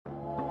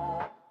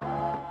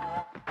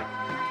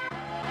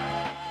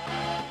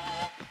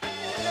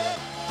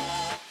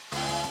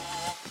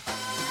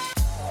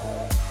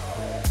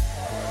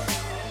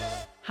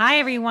Hi,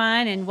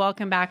 everyone, and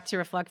welcome back to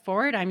Reflect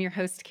Forward. I'm your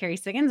host, Carrie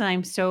Siggins.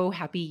 I'm so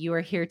happy you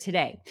are here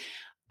today.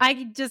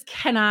 I just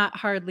cannot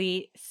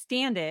hardly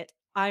stand it.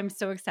 I'm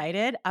so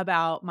excited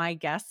about my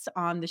guests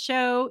on the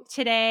show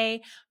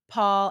today,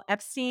 Paul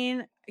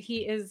Epstein. He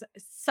is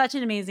such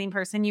an amazing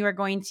person. You are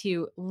going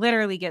to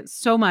literally get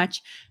so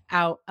much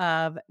out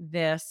of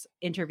this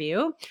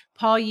interview.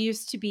 Paul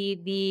used to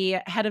be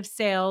the head of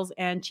sales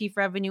and chief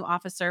revenue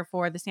officer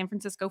for the San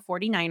Francisco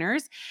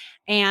 49ers.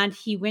 And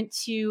he went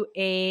to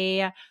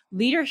a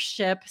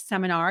leadership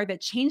seminar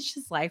that changed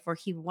his life where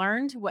he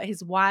learned what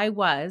his why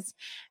was,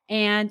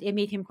 and it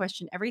made him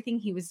question everything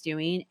he was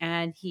doing.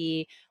 And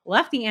he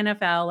left the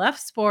NFL,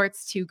 left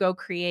sports to go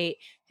create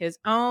his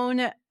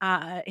own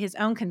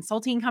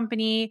consulting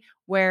company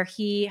where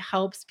he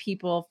helps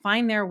people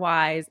find their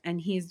whys, and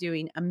he's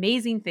doing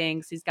amazing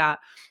things. He's got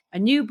a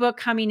new book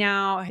coming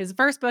out. His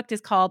first book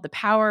is called The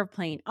Power of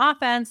Playing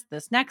Offense.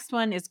 This next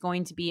one is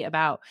going to be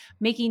about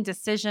making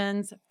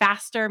decisions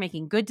faster,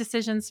 making good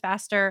decisions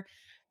faster.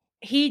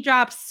 He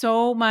drops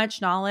so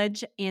much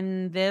knowledge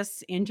in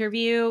this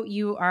interview.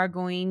 You are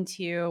going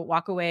to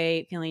walk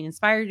away feeling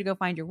inspired to go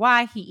find your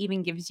why. He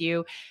even gives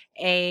you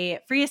a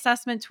free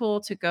assessment tool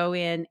to go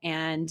in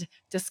and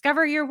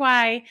discover your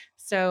why.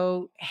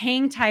 So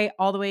hang tight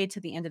all the way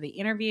to the end of the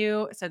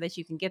interview so that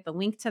you can get the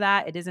link to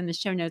that. It is in the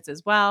show notes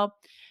as well.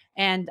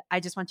 And I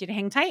just want you to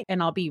hang tight,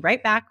 and I'll be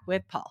right back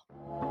with Paul.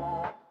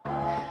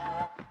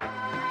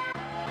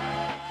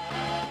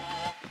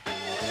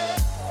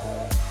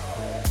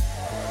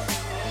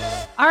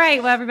 All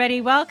right. Well,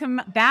 everybody, welcome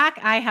back.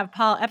 I have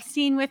Paul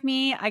Epstein with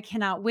me. I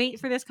cannot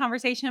wait for this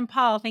conversation.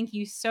 Paul, thank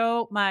you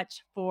so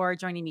much for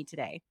joining me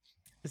today.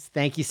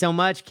 Thank you so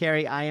much,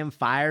 Carrie. I am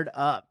fired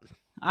up.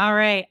 All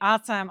right.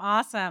 Awesome.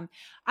 Awesome.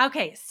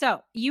 Okay.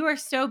 So you are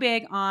so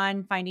big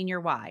on finding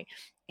your why.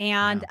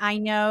 And Yeah. I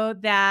know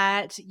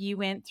that you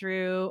went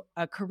through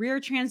a career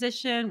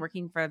transition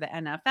working for the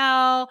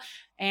NFL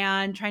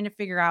and trying to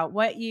figure out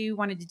what you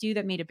wanted to do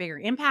that made a bigger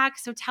impact.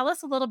 So tell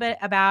us a little bit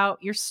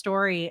about your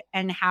story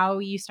and how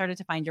you started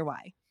to find your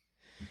why.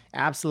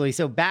 Absolutely.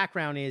 So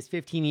background is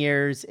 15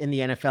 years in the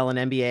NFL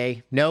and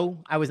NBA. No,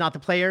 I was not the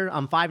player.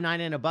 I'm 5'9"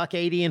 and a buck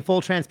 80 in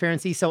full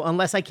transparency. So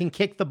unless I can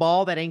kick the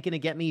ball, that ain't going to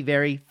get me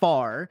very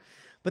far.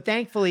 But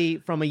thankfully,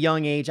 from a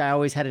young age, I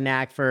always had a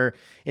knack for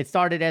it.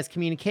 Started as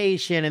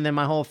communication, and then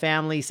my whole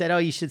family said, "Oh,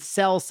 you should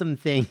sell some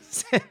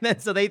things." And then,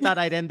 so they thought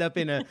I'd end up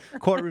in a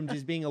courtroom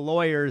just being a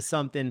lawyer or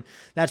something.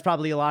 That's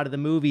probably a lot of the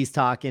movies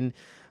talking.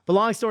 But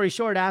long story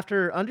short,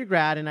 after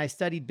undergrad and I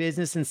studied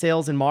business and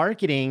sales and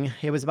marketing,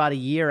 it was about a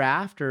year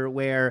after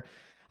where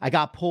I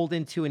got pulled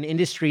into an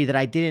industry that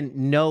I didn't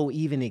know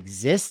even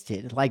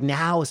existed. Like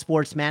now,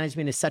 sports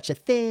management is such a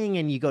thing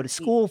and you go to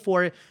school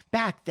for it.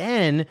 Back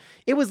then,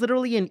 it was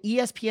literally an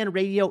ESPN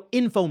radio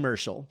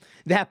infomercial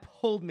that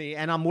pulled me.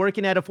 And I'm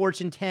working at a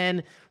Fortune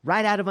 10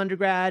 right out of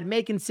undergrad,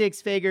 making six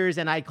figures.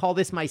 And I call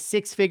this my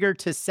 $6-figure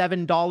to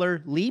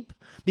 $7 leap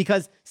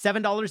because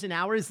 $7 an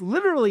hour is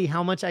literally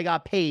how much I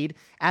got paid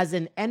as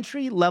an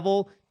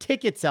entry-level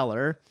ticket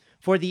seller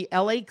for the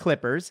LA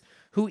Clippers,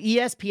 who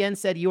ESPN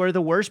said you are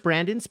the worst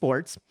brand in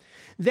sports.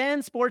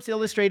 Then Sports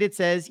Illustrated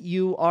says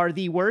you are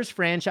the worst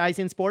franchise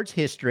in sports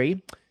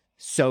history.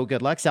 So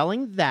good luck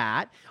selling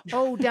that.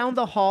 Oh, down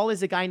the hall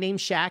is a guy named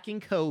Shaq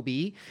and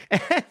Kobe.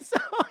 And so,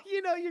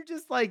 you're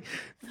just like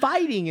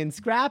fighting and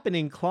scrapping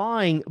and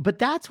clawing. But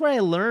that's where I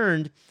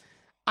learned.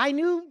 I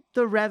knew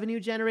the revenue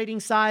generating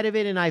side of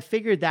it and I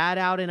figured that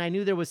out. And I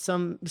knew there was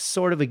some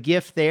sort of a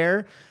gift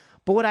there.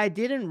 But what I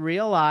didn't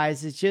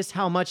realize is just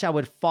how much I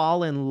would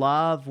fall in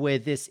love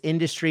with this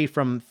industry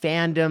from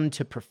fandom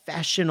to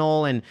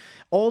professional and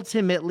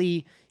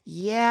ultimately,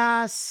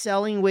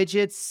 selling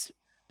widgets,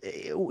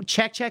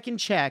 check, and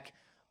check.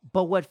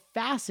 But what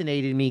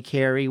fascinated me,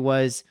 Carrie,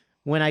 was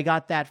when I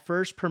got that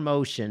first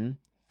promotion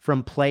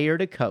from player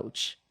to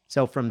coach.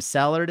 So from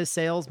seller to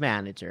sales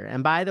manager.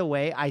 And by the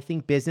way, I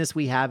think business,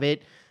 we have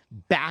it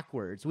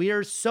backwards. We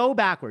are so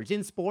backwards.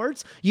 In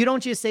sports, you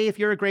don't just say if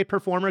you're a great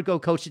performer, go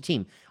coach a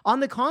team. On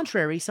the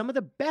contrary, some of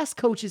the best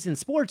coaches in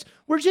sports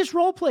were just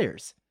role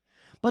players.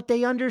 But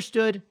they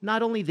understood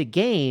not only the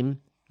game,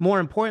 more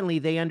importantly,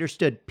 they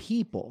understood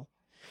people.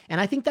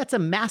 And I think that's a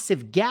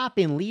massive gap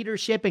in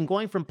leadership and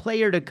going from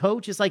player to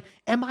coach. Is like,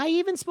 am I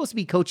even supposed to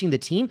be coaching the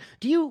team?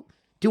 Do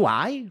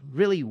I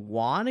really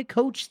want to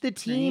coach the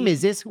team? Right.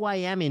 Is this who I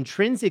am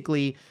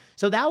intrinsically?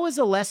 So that was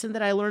a lesson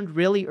that I learned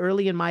really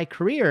early in my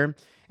career.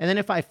 And then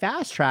if I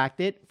fast tracked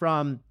it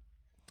from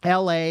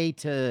LA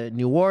to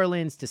New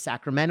Orleans to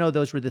Sacramento,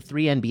 those were the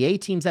 3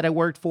 NBA teams that I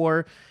worked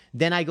for.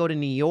 Then I go to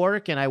New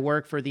York and I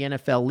work for the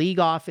NFL league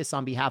office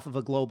on behalf of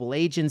a global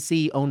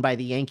agency owned by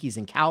the Yankees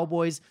and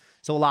Cowboys.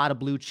 So a lot of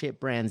blue chip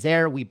brands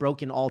there. We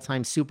broke an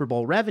all-time Super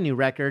Bowl revenue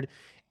record.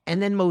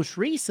 And then most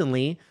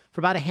recently,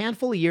 for about a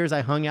handful of years,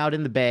 I hung out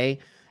in the Bay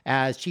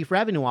as chief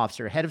revenue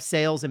officer, head of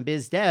sales and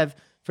biz dev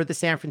for the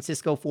San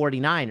Francisco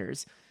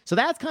 49ers. So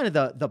that's kind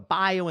of the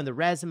bio and the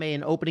resume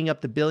and opening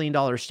up the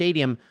billion-dollar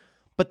stadium.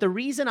 But the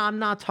reason I'm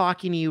not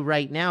talking to you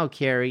right now,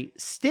 Carrie,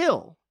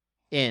 still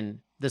in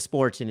the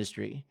sports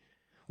industry,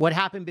 What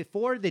happened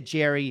before the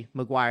Jerry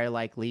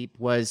Maguire-like leap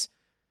was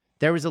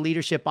there was a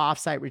leadership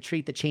offsite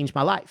retreat that changed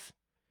my life.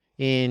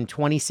 In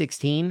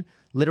 2016,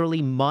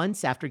 literally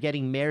months after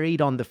getting married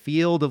on the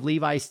field of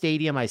Levi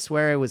Stadium, I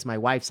swear it was my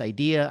wife's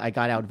idea. I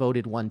got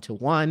outvoted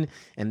 1-1,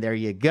 and there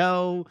you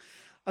go.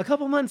 A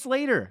couple months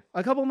later,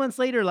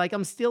 like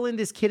I'm still in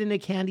this kid in a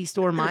candy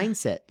store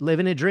mindset,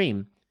 living a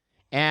dream.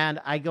 And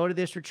I go to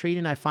this retreat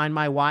and I find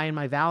my why and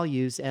my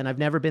values, and I've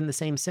never been the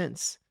same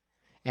since.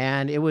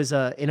 And it was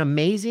an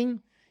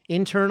amazing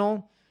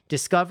internal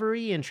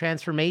discovery and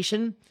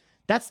transformation.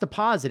 That's the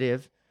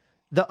positive.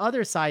 The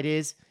other side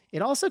is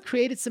it also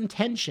created some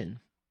tension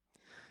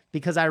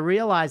because I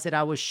realized that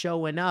I was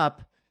showing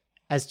up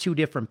as two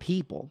different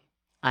people.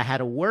 I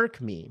had a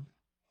work me,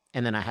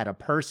 and then I had a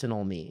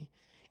personal me.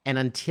 And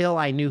until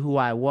I knew who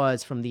I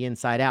was from the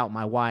inside out,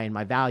 my why and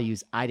my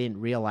values, I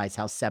didn't realize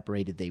how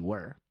separated they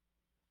were.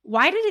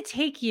 Why did it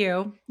take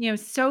you,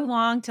 so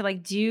long to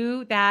like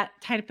do that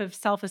type of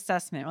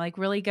self-assessment? Like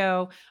really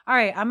go, all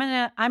right, I'm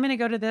gonna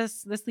go to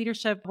this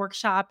leadership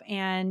workshop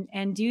and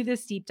do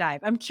this deep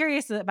dive. I'm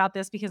curious about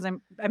this because I'm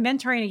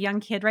mentoring a young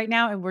kid right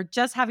now, and we're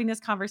just having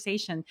this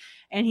conversation.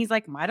 And he's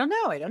like, I don't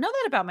know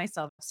that about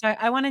myself. So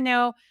I want to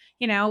know,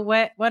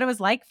 what it was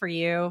like for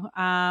you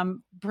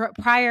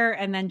prior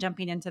and then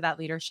jumping into that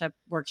leadership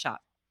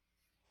workshop.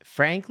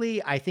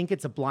 Frankly, I think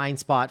it's a blind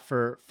spot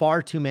for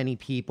far too many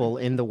people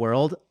in the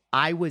world.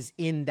 I was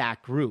in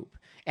that group,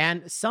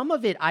 and some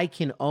of it I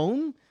can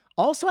own.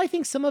 Also, I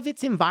think some of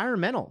it's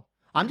environmental.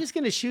 I'm just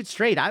going to shoot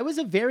straight. I was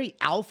a very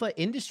alpha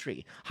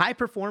industry, high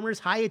performers,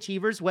 high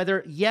achievers,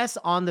 whether yes,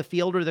 on the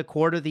field or the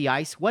court or the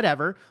ice,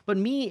 whatever. But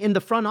me in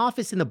the front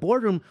office, in the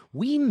boardroom,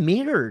 we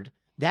mirrored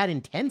that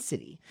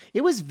intensity.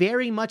 It was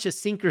very much a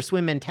sink or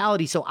swim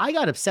mentality. So I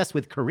got obsessed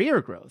with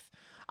career growth.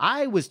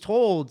 I was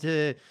told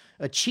to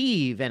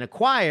achieve and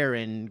acquire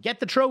and get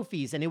the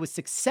trophies, and it was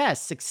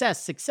success,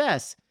 success,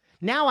 success.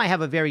 Now I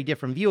have a very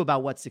different view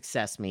about what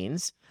success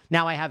means.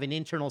 Now I have an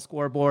internal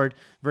scoreboard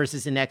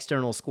versus an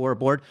external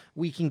scoreboard.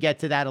 We can get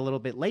to that a little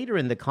bit later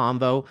in the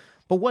convo.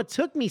 But what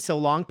took me so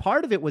long,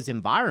 part of it was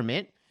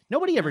environment.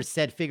 Nobody ever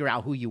said figure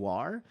out who you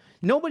are.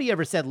 Nobody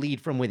ever said lead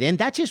from within.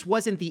 That just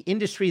wasn't the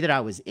industry that I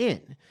was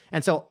in.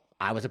 And so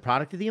I was a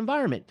product of the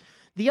environment.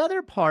 The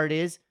other part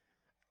is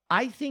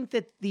I think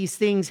that these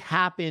things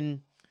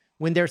happen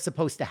when they're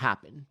supposed to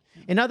happen.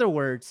 In other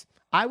words,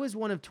 I was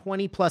one of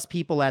 20 plus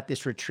people at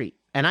this retreat.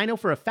 And I know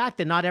for a fact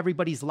that not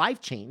everybody's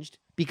life changed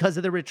because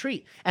of the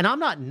retreat. And I'm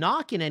not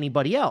knocking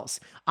anybody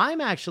else.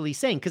 I'm actually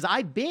saying, because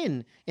I've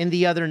been in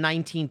the other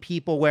 19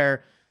 people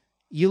where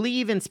you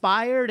leave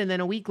inspired and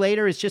then a week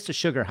later it's just a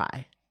sugar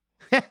high.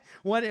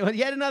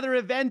 Yet another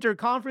event or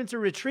conference or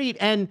retreat,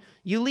 and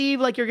you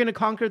leave like you're going to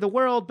conquer the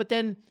world, but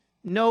then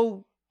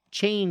no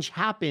change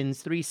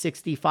happens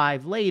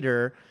 365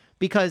 later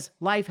because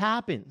life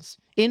happens.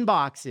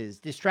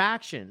 Inboxes,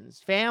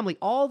 distractions, family,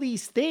 all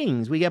these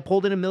things. We get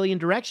pulled in a million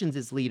directions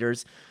as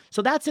leaders.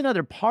 So that's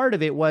another part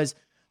of it was,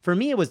 for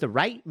me, it was the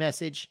right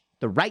message,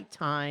 the right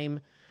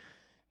time.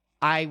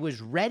 I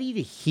was ready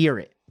to hear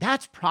it.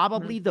 That's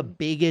probably the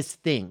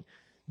biggest thing.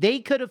 They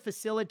could have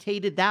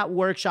facilitated that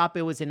workshop.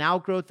 It was an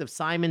outgrowth of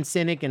Simon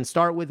Sinek and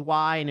Start With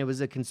Why, and it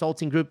was a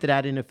consulting group that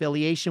had an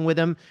affiliation with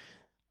him.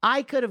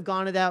 I could have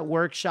gone to that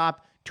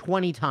workshop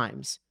 20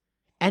 times,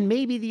 and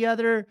maybe the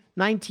other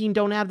 19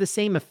 don't have the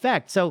same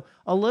effect. So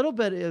a little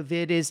bit of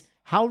it is,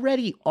 how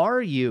ready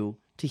are you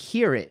to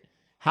hear it?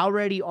 How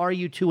ready are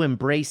you to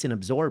embrace and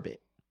absorb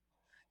it?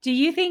 Do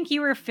you think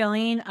you were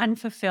feeling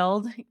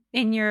unfulfilled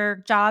in your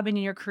job and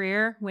in your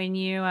career when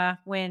you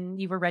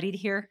were ready to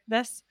hear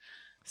this?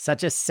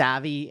 Such a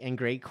savvy and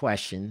great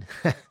question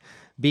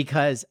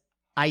because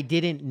I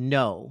didn't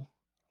know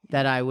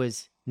that I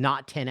was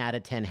not 10 out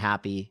of 10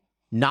 happy,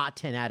 not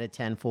 10 out of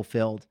 10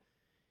 fulfilled.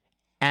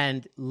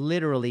 And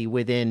literally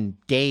within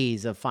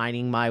days of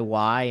finding my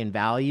why and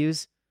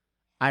values,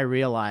 I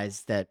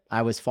realized that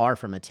I was far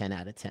from a 10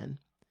 out of 10.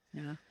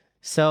 Yeah.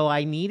 So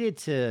I needed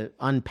to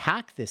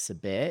unpack this a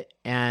bit,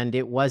 and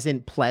it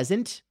wasn't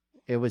pleasant.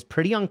 It was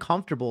pretty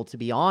uncomfortable, to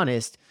be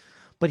honest.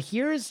 But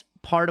here's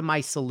part of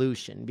my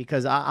solution,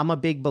 because I'm a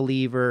big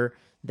believer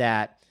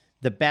that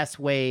the best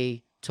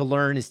way to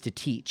learn is to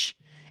teach.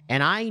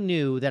 And I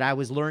knew that I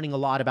was learning a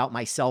lot about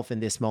myself in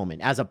this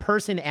moment as a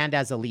person and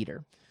as a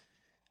leader.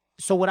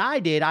 So what I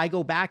did, I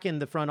go back in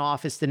the front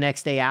office the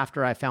next day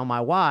after I found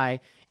my why,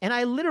 and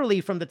I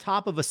literally, from the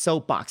top of a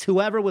soapbox,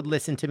 whoever would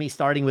listen to me,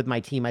 starting with my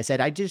team, I said,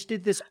 I just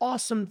did this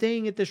awesome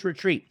thing at this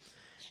retreat.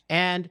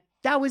 And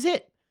that was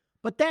it.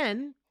 But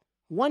then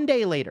one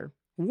day later,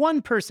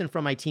 one person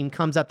from my team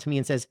comes up to me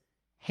and says,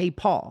 hey,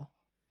 Paul,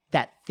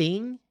 that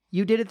thing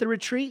you did at the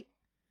retreat,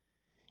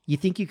 you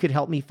think you could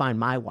help me find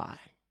my why?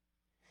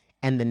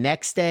 And the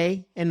next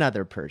day,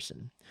 another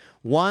person.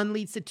 One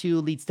leads to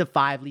 2, leads to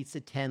 5, leads to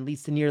 10,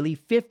 leads to nearly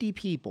 50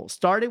 people.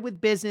 Started with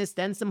business,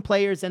 then some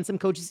players, then some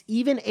coaches,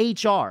 even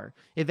HR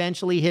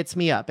eventually hits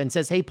me up and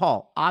says, hey,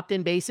 Paul,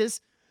 opt-in basis,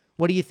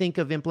 what do you think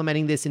of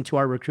implementing this into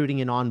our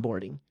recruiting and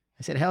onboarding?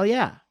 I said, hell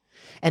yeah.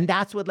 And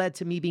that's what led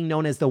to me being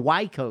known as the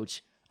why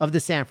coach of the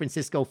San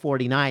Francisco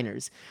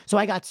 49ers. So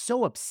I got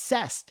so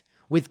obsessed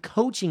with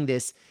coaching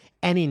this,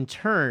 and in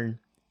turn,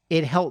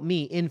 it helped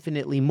me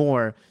infinitely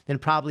more than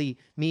probably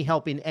me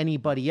helping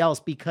anybody else,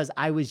 because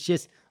I was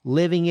just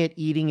living it,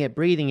 eating it,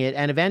 breathing it.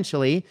 And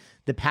eventually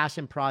the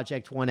passion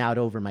project won out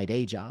over my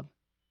day job.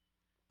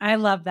 I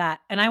love that.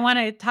 And I want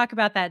to talk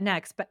about that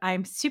next, but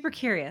I'm super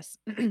curious.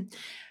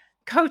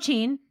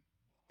 Coaching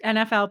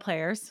NFL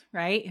players,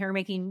 right, who are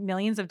making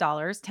millions of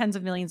dollars, tens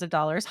of millions of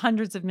dollars,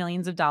 hundreds of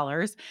millions of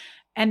dollars.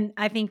 And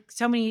I think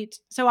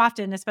so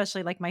often,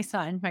 especially like my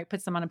son, right,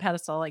 puts them on a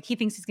pedestal. Like he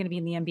thinks he's going to be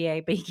in the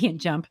NBA, but he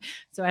can't jump.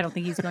 So I don't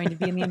think he's going to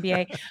be in the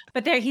NBA.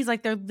 But he's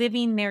like, they're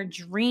living their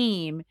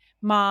dream,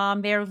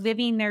 mom. They're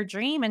living their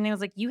dream. And I was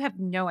like, you have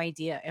no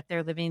idea if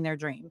they're living their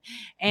dream.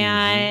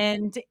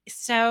 And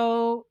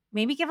so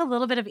maybe give a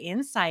little bit of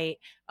insight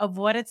of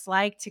what it's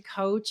like to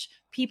coach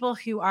people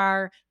who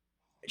are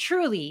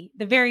truly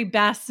the very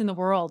best in the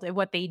world at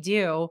what they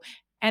do.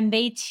 And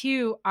they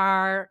too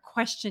are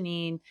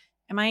questioning,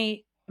 am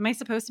I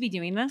supposed to be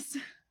doing this?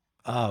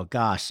 Oh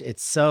gosh,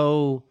 it's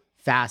so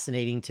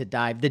fascinating to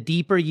dive. The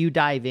deeper you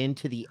dive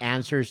into the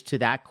answers to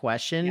that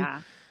question,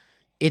 Yeah.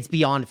 it's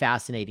beyond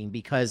fascinating,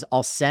 because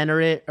I'll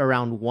center it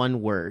around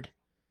one word: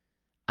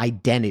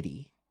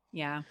 identity.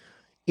 Yeah.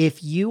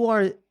 If you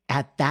are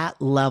at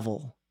that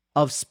level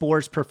of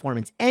sports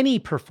performance, any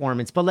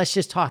performance, but let's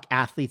just talk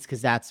athletes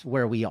because that's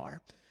where we are.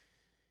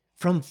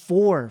 From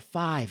 4,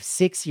 5,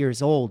 6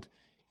 years old,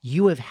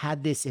 you have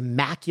had this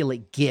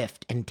immaculate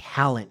gift and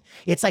talent.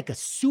 It's like a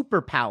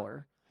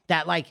superpower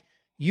that, like,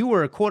 you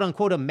were, quote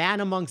unquote, a man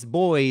amongst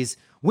boys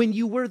when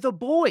you were the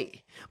boy,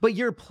 but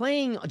you're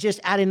playing just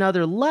at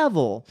another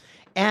level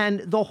and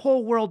the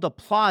whole world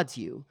applauds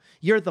you.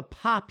 You're the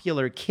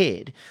popular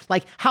kid.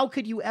 Like, how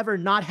could you ever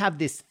not have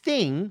this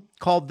thing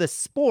called the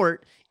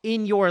sport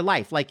in your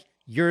life? Like,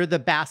 you're the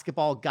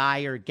basketball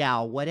guy or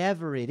gal,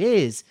 whatever it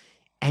is,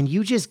 and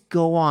you just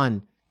go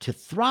on to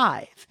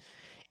thrive.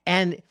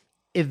 And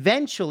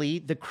eventually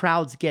the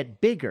crowds get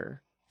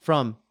bigger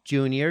from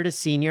junior to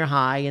senior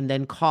high, and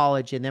then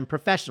college, and then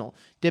professional,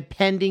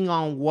 depending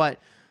on what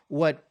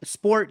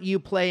sport you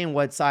play and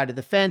what side of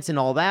the fence and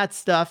all that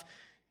stuff.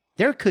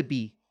 There could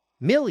be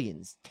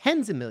millions,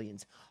 tens of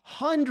millions,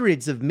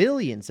 hundreds of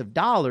millions of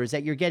dollars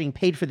that you're getting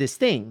paid for this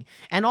thing.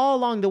 And all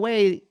along the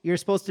way, you're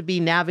supposed to be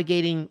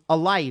navigating a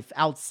life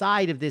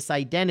outside of this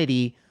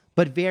identity,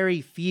 but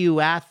very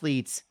few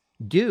athletes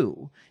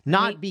do.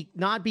 Not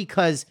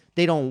because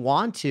they don't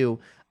want to.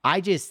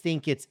 I just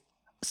think it's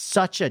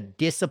such a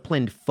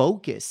disciplined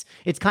focus.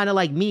 It's kind of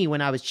like me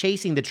when I was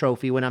chasing the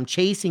trophy, when I'm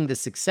chasing the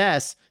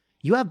success,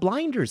 you have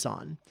blinders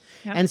on.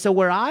 Yep. And so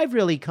where I've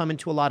really come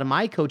into a lot of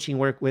my coaching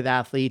work with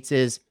athletes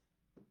is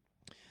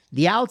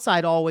the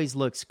outside always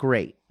looks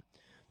great,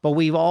 but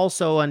we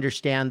also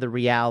understand the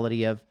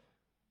reality of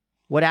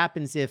what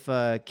happens if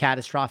a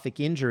catastrophic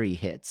injury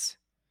hits.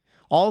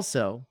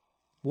 Also,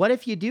 what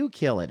if you do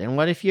kill it? And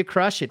what if you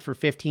crush it for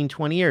 15,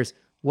 20 years?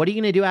 What are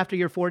you going to do after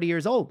you're 40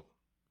 years old?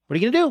 What are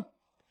you going to do?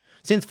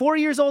 Since 4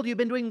 years old, you've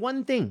been doing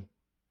one thing.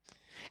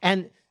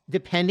 And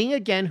depending,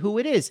 again, who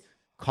it is,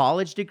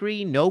 college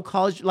degree, no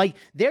college, like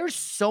there's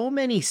so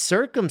many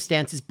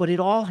circumstances, but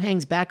it all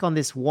hangs back on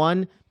this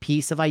one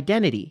piece of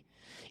identity.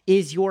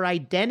 Is your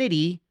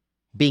identity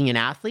being an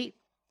athlete,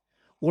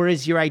 or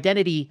is your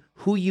identity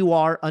who you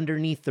are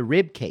underneath the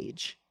rib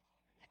cage?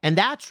 And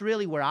that's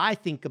really where I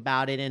think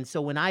about it. And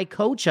so when I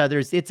coach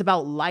others, it's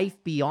about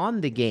life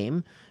beyond the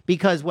game,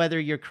 because whether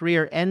your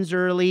career ends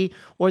early,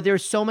 or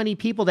there's so many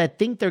people that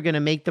think they're going to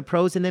make the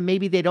pros and then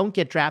maybe they don't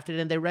get drafted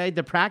and they ride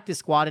the practice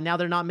squad and now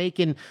they're not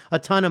making a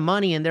ton of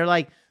money. And they're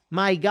like,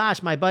 my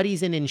gosh, my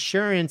buddy's in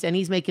insurance and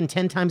he's making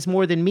 10 times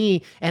more than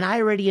me. And I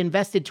already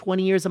invested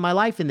 20 years of my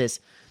life in this.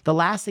 The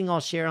last thing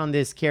I'll share on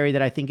this, Carrie,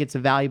 that I think it's a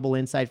valuable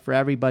insight for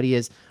everybody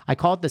is I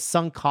call it the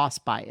sunk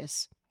cost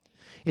bias.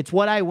 It's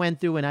what I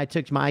went through when I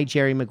took my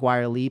Jerry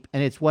Maguire leap,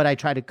 and it's what I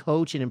try to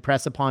coach and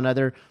impress upon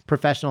other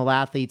professional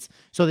athletes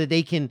so that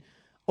they can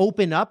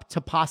open up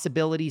to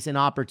possibilities and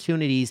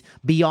opportunities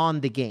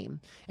beyond the game.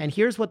 And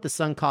here's what the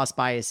sunk cost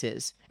bias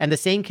is. And the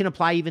same can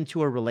apply even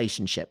to a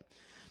relationship.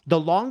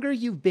 The longer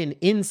you've been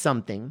in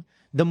something,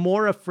 the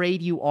more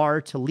afraid you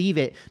are to leave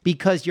it,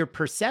 because your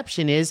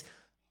perception is,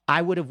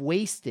 I would have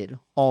wasted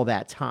all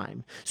that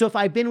time. So if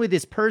I've been with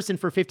this person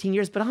for 15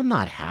 years, but I'm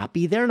not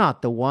happy, they're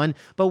not the one,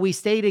 but we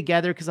stay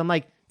together because I'm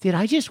like, did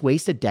I just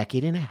waste a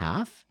decade and a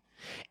half?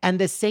 And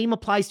the same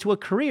applies to a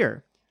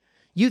career.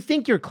 You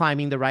think you're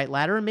climbing the right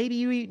ladder, and maybe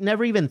you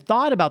never even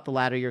thought about the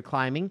ladder you're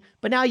climbing,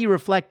 but now you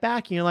reflect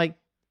back and you're like,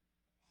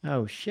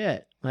 oh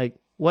shit, like,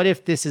 what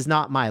if this is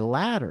not my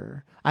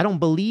ladder? I don't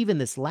believe in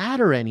this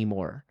ladder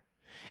anymore.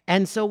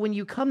 And so when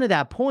you come to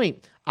that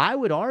point, I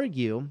would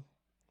argue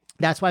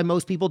that's why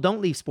most people don't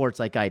leave sports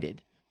like I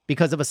did,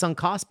 because of a sunk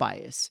cost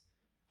bias.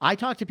 I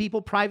talk to people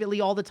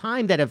privately all the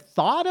time that have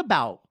thought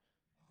about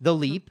the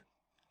leap,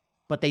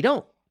 but they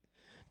don't,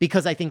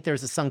 because I think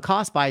there's a sunk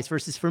cost bias.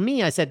 Versus for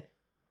me, I said,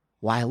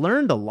 well, I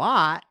learned a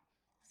lot.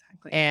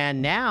 Exactly.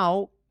 And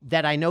now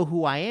that I know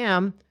who I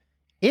am,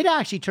 It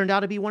actually turned out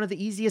to be one of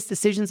the easiest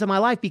decisions of my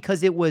life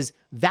because it was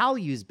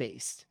values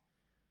based.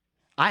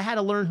 I had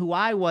to learn who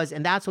I was,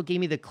 and that's what gave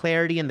me the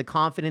clarity and the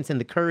confidence and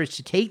the courage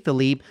to take the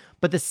leap.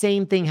 But the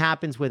same thing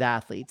happens with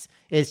athletes.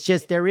 It's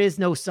just there is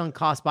no sunk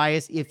cost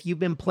bias. If you've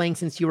been playing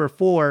since you were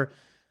 4,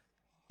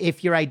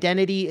 if your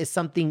identity is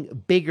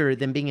something bigger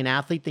than being an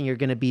athlete, then you're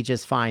going to be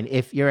just fine.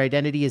 If your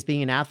identity is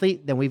being an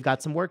athlete, then we've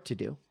got some work to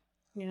do.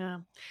 Yeah,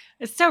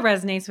 it so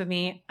resonates with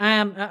me.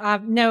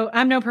 I'm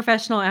no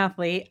professional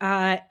athlete,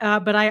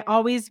 but I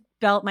always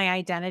built my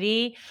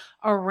identity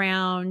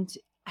around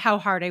how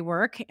hard I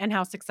work and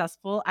how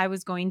successful I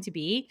was going to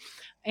be,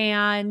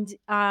 and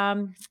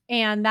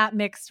that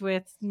mixed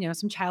with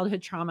some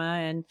childhood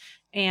trauma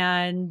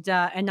and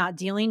not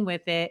dealing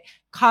with it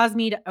caused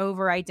me to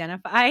over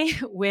identify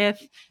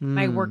with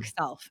my work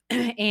Hmm. self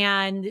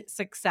and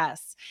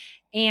success,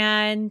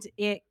 and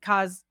it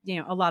caused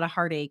a lot of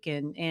heartache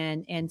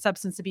and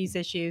substance abuse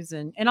issues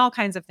and all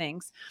kinds of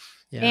things.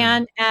 Yeah.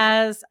 And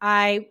as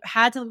I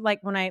had to,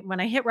 like, when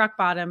I hit rock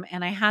bottom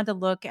and I had to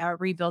look at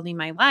rebuilding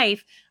my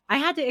life, I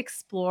had to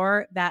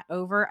explore that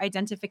over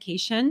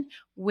identification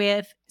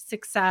with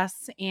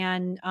success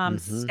and Hmm.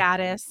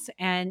 status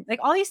and like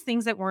all these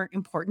things that weren't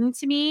important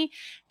to me,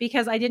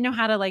 because I didn't know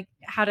how to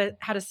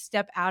how to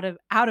step out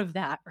of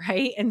that,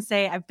 right? And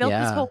say, I've built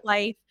this Yeah. whole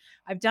life,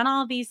 I've done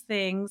all these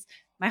things,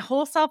 my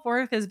whole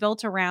self-worth is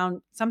built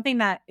around something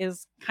that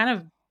is kind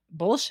of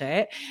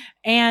bullshit,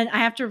 and I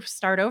have to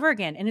start over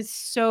again, and it's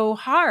so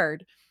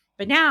hard.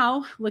 But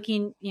now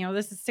looking,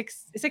 this is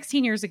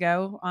 16 years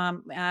ago.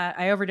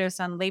 I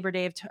overdosed on Labor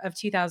Day of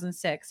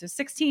 2006. So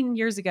 16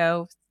 years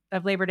ago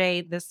of Labor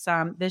Day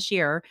this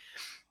year.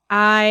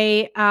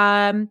 I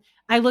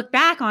I look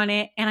back on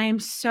it and I am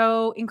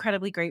so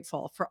incredibly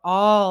grateful for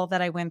all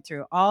that I went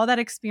through, all that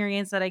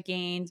experience that I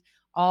gained,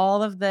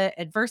 all of the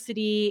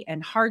adversity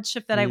and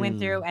hardship that I went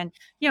through, Mm.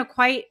 and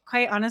quite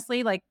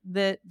honestly, like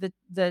the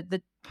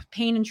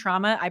pain and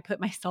trauma I put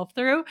myself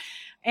through,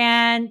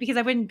 and because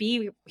I wouldn't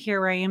be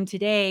here where I am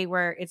today,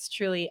 where it's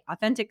truly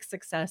authentic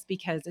success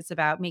because it's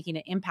about making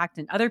an impact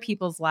in other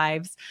people's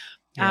lives.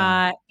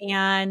 Yeah.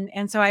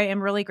 And so I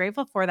am really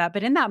grateful for that.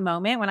 But in that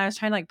moment when I was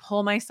trying to like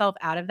pull myself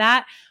out of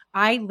that,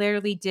 I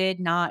literally did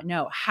not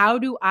know, how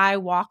do I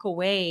walk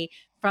away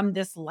from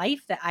this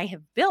life that I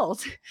have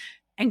built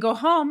and go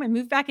home and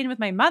move back in with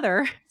my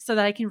mother so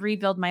that I can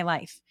rebuild my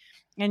life.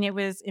 And it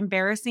was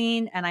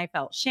embarrassing and I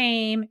felt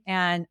shame,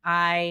 and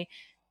I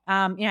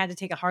had to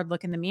take a hard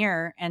look in the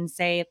mirror and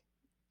say,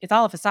 it's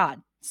all a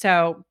facade.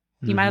 So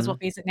you might as well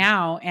Hmm. face it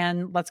now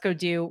and let's go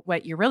do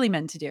what you're really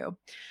meant to do.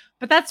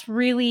 But that's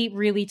really,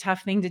 really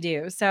tough thing to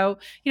do. So,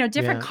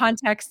 different Yeah.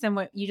 context than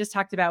what you just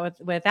talked about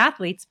with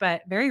athletes,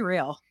 but very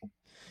real.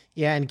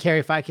 Yeah, and Carrie,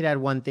 if I could add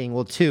one thing,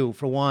 well, two.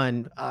 For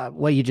one,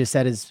 what you just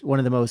said is one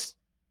of the most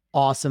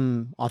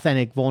awesome,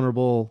 authentic,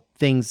 vulnerable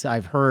things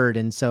I've heard,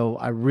 and so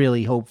I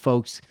really hope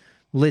folks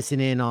listen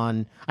in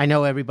on. I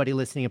know everybody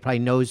listening probably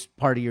knows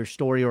part of your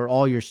story or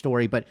all your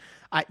story, but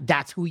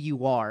that's who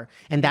you are,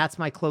 and that's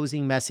my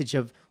closing message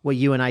of what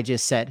you and I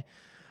just said.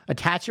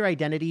 Attach your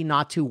identity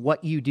not to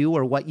what you do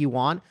or what you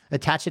want,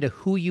 attach it to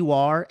who you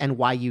are and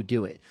why you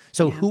do it.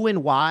 So, Yeah. who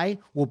and why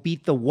will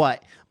beat the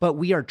what, but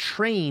we are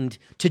trained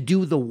to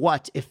do the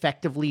what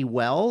effectively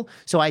well.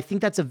 So, I think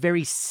that's a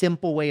very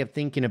simple way of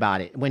thinking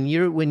about it. When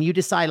you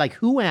decide, like,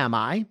 who am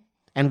I?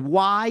 And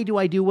why do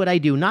I do what I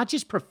do? Not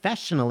just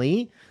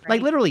professionally, like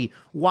Right. literally,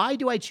 why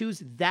do I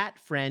choose that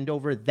friend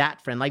over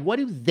that friend? Like, what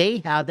do they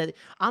have that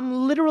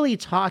I'm literally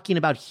talking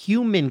about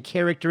human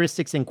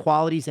characteristics and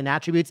qualities and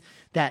attributes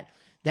that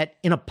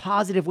in a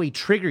positive way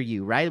trigger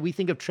you, right? We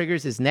think of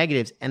triggers as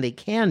negatives, and they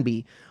can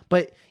be.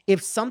 But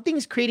if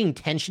something's creating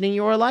tension in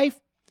your life,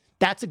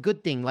 that's a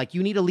good thing. Like,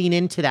 you need to lean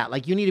into that.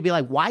 Like, you need to be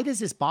like, why does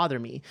this bother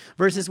me? Yeah.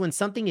 Versus when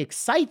something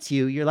excites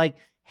you, you're like,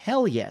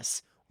 hell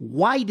yes.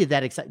 Why did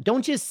that excite?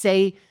 Don't just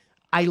say,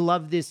 I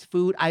love this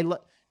food.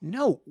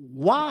 No,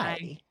 Why?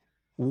 why?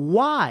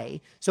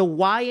 Why? So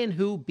why and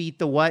who beat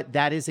the what?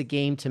 That is a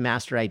game to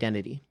master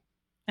identity.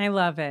 I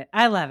love it.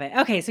 I love it.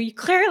 Okay, so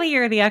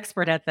you're the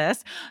expert at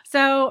this.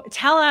 So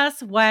tell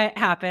us what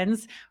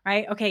happens,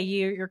 right? Okay,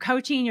 you're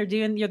coaching, you're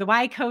the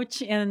Y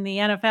coach in the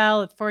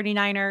NFL at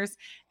 49ers,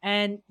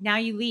 and now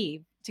you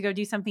leave to go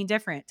do something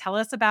different. Tell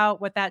us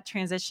about what that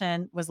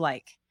transition was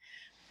like.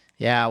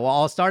 Yeah, well,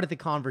 I'll start at the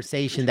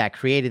conversation that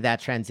created that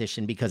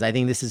transition because I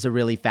think this is a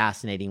really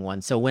fascinating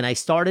one. So, when I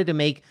started to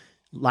make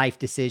life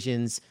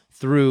decisions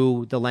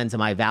through the lens of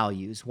my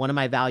values, one of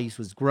my values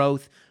was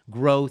growth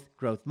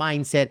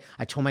mindset.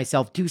 I told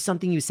myself, do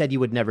something you said you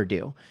would never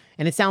do.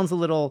 And it sounds a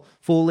little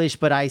foolish,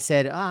 but I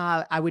said,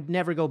 I would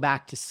never go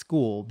back to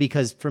school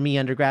because for me,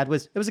 undergrad it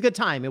was a good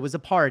time. It was a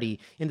party.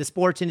 In the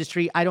sports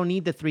industry, I don't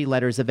need the 3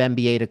 letters of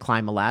MBA to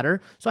climb a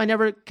ladder. So I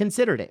never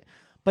considered it.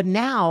 But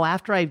now,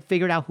 after I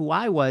figured out who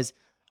I was,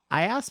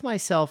 I asked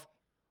myself,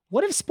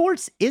 what if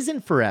sports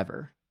isn't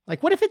forever?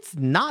 Like, what if it's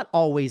not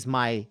always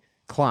my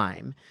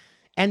climb?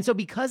 And so,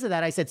 because of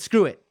that, I said,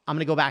 screw it. I'm going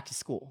to go back to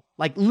school.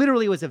 Like,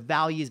 literally, it was a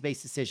values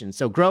based decision.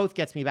 So, growth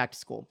gets me back to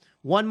school.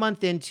 1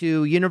 month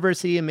into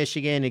University of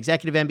Michigan,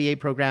 executive MBA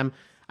program,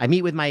 I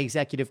meet with my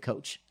executive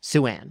coach,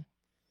 Sue Ann.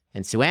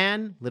 And Sue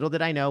Ann, little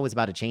did I know, was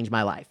about to change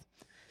my life.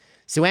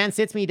 Sue Ann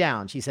sits me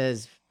down. She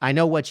says, I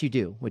know what you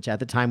do, which at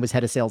the time was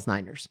head of sales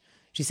Niners.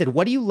 She said,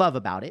 what do you love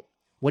about it?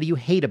 What do you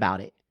hate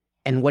about it?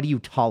 And what do you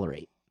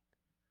tolerate?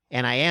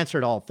 And I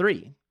answered all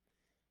three.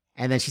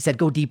 And then she said,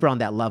 go deeper on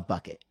that love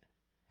bucket.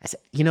 I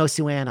said,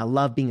 Sue Ann, I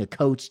love being a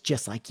coach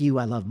just like you.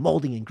 I love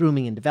molding and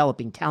grooming and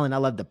developing talent. I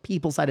love the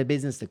people side of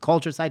business, the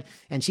culture side.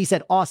 And she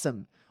said,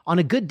 awesome. On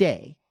a good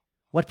day,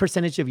 what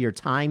percentage of your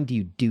time do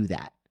you do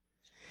that?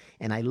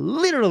 And I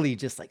literally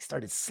just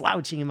started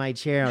slouching in my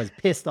chair. I was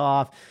pissed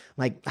off.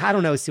 I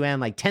don't know, Sue Ann,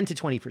 10 to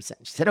 20%.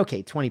 She said,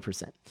 okay,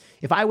 20%.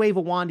 If I wave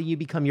a wand and you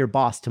become your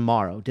boss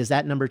tomorrow, does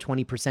that number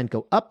 20%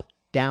 go up,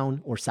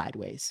 down, or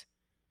sideways?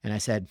 And I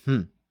said,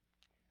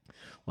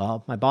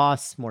 well, my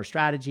boss, more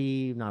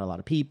strategy, not a lot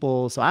of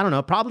people. So I don't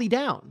know, probably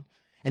down.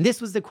 And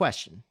this was the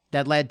question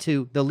that led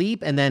to the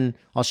leap. And then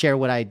I'll share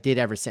what I did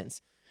ever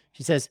since.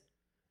 She says,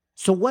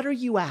 so what are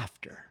you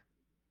after?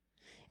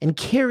 And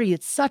Carey,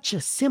 it's such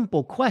a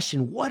simple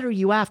question. What are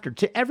you after?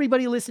 To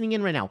everybody listening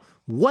in right now,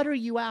 what are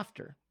you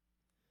after?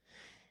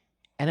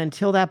 And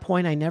until that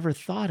point, I never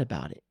thought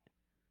about it.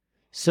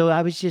 So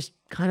I was just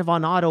kind of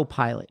on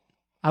autopilot.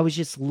 I was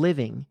just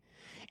living.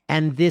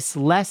 And this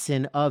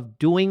lesson of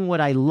doing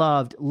what I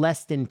loved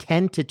less than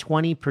 10 to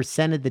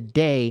 20% of the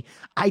day,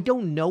 I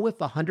don't know if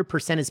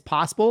 100% is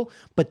possible,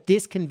 but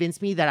this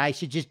convinced me that I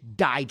should just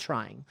die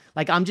trying.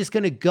 I'm just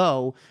going to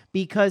go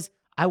because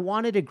I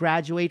wanted to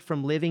graduate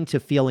from living to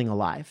feeling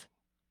alive.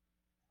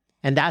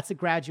 And that's a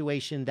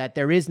graduation that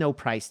there is no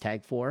price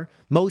tag for.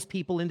 Most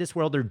people in this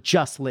world are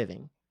just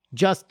living.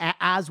 Just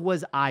as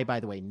was I, by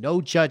the way. No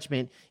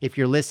judgment if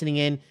you're listening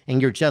in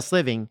and you're just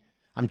living.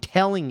 I'm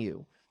telling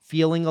you,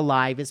 feeling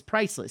alive is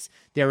priceless.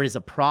 There is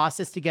a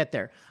process to get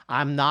there.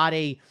 I'm not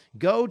a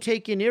go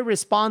take an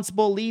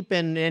irresponsible leap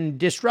and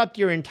disrupt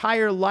your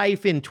entire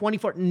life in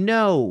 24.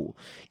 No,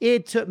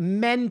 it took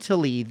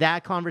mentally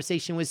that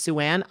conversation with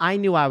Sue Ann. I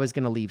knew I was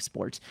going to leave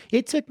sports.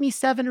 It took me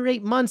 7 or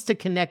 8 months to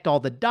connect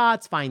all the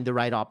dots, find the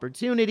right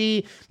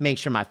opportunity, make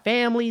sure my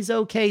family's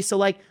okay.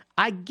 So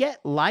I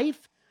get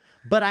life,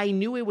 but I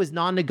knew it was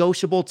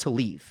non-negotiable to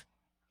leave.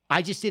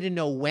 I just didn't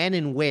know when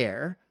and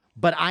where.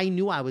 But I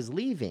knew I was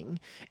leaving.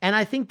 And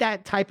I think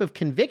that type of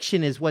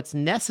conviction is what's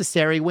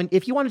necessary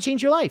if you want to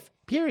change your life,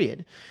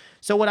 period.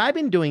 So what I've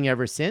been doing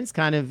ever since,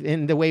 kind of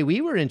in the way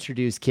we were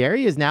introduced,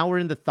 Carey, is now we're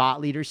in the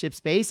thought leadership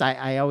space.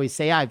 I always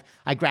say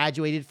I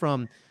graduated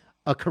from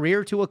a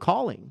career to a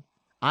calling.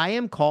 I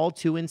am called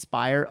to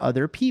inspire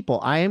other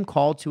people. I am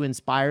called to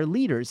inspire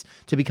leaders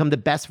to become the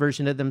best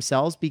version of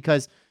themselves,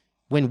 because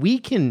when we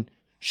can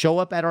show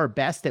up at our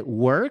best at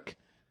work,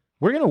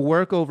 we're going to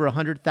work over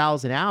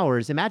 100,000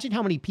 hours. Imagine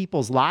how many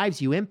people's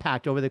lives you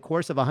impact over the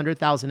course of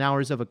 100,000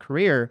 hours of a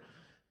career.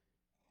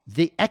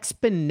 The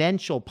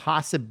exponential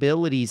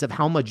possibilities of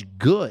how much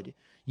good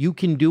you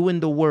can do in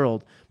the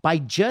world by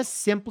just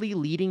simply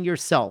leading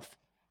yourself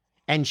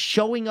and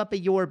showing up at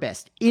your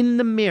best in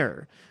the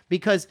mirror.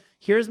 Because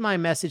here's my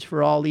message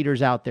for all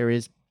leaders out there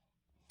is,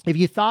 if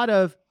you thought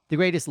of the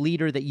greatest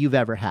leader that you've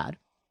ever had,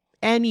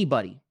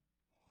 anybody,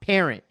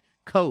 parent,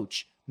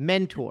 coach,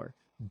 mentor,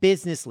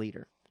 business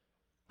leader,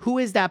 who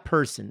is that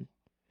person?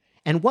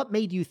 And what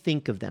made you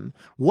think of them?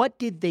 What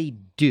did they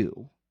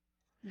do?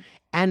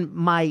 And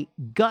my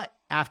gut,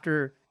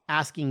 after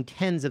asking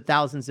tens of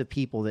thousands of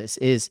people this,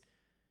 is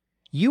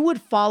you would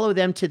follow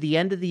them to the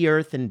end of the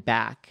earth and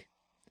back,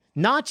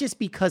 not just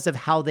because of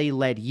how they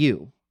led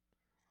you.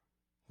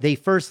 They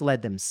first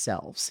led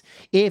themselves.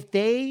 If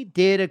they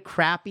did a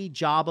crappy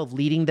job of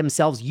leading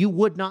themselves, you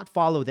would not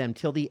follow them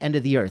till the end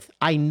of the earth.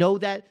 I know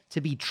that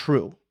to be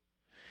true.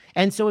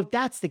 And so if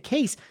that's the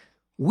case,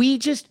 we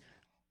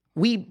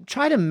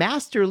try to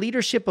master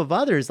leadership of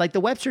others. Like the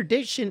Webster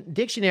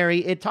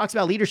Dictionary, it talks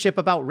about leadership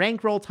about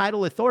rank, role,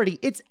 title, authority.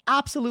 It's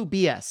absolute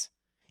BS.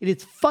 It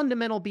is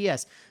fundamental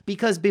BS,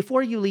 because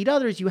before you lead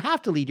others, you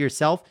have to lead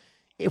yourself.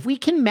 If we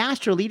can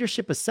master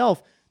leadership of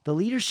self, the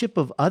leadership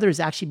of others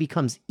actually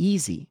becomes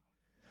easy.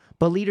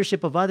 But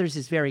leadership of others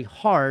is very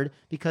hard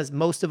because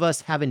most of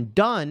us haven't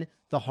done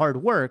the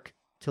hard work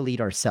to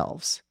lead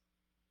ourselves.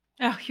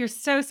 Oh, you're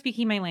so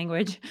speaking my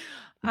language.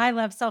 I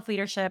love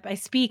self-leadership. I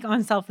speak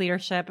on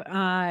self-leadership,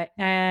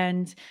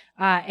 and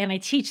I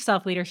teach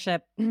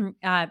self-leadership.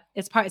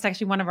 It's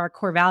actually one of our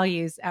core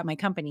values at my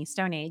company,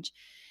 Stone Age.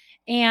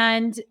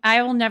 And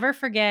I will never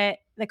forget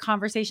the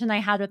conversation I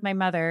had with my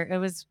mother. It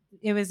was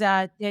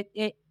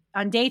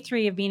on day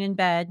 3 of being in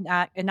bed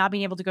and not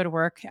being able to go to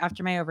work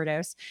after my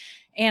overdose.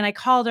 And I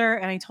called her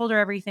and I told her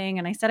everything.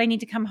 And I said, I need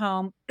to come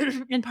home.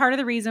 And part of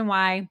the reason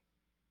why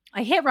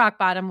I hit rock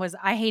bottom was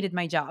I hated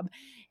my job.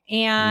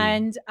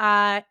 And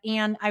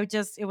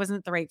it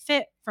wasn't the right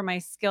fit for my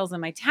skills and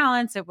my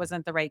talents. It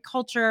wasn't the right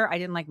culture. I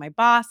didn't like my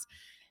boss.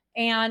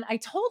 And I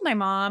told my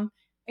mom,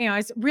 I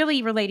was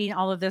really relating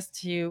all of this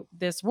to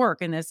this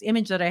work and this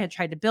image that I had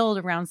tried to build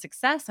around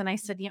success. And I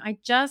said,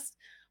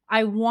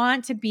 I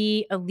want to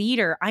be a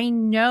leader. I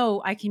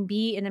know I can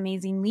be an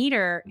amazing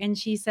leader. And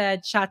she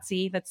said,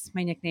 Shotzi, that's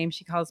my nickname.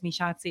 She calls me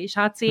Shotzi.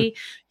 Shotzi,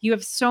 you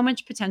have so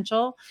much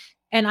potential.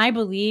 And I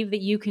believe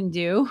that you can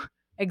do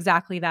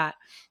exactly that.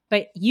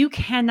 But you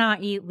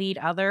cannot lead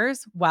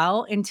others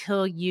well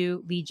until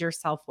you lead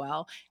yourself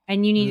well.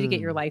 And you need to get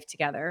your Mm. life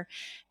together.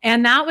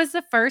 And that was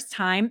the first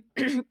time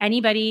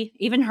anybody,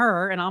 even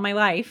her and all my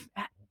life,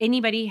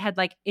 anybody had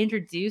like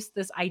introduced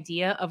this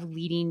idea of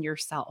leading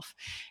yourself.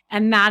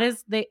 And that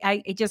is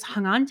it just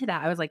hung on to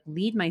that. I was like,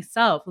 lead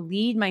myself,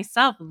 lead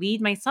myself,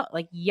 lead myself.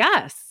 Like,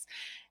 yes.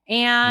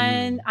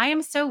 And Mm. I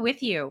am so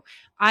with you.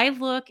 I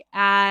look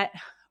at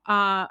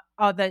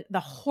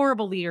the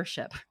horrible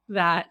leadership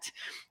that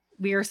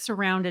we are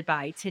surrounded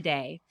by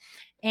today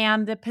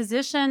and the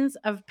positions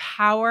of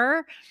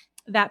power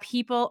that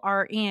people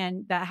are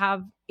in that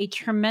have a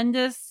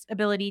tremendous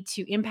ability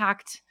to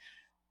impact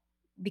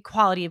the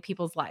quality of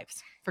people's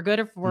lives for good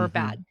or for Mhm.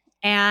 bad.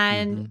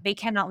 And Mhm. they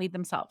cannot lead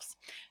themselves.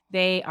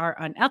 They are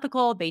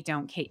unethical. They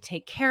don't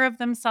take care of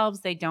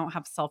themselves. They don't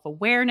have self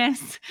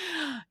awareness.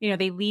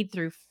 They lead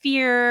through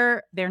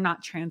fear. They're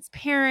not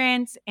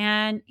transparent.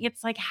 And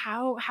it's like,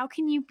 how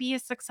can you be a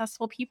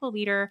successful people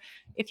leader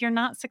if you're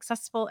not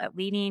successful at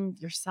leading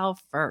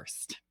yourself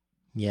first?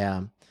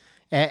 Yeah.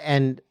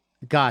 And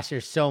gosh,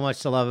 there's so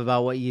much to love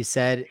about what you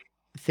said.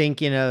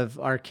 Thinking of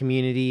our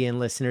community and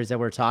listeners that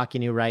we're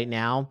talking to right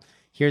now,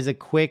 here's a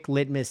quick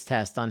litmus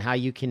test on how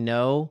you can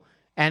know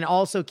and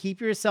also keep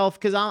yourself,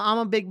 because I'm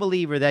a big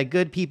believer that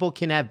good people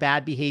can have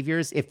bad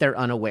behaviors if they're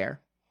unaware.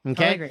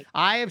 Totally Okay. agree.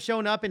 I have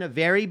shown up in a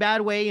very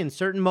bad way in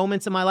certain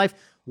moments of my life.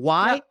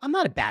 Why? Yep. I'm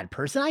not a bad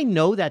person. I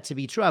know that to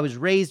be true. I was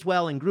raised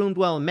well and groomed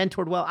well and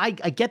mentored well. I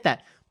get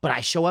that. But I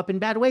show up in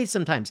bad ways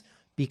sometimes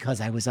because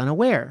I was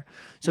unaware.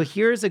 So Yeah.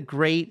 here's a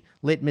great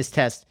litmus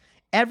test.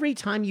 Every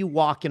time you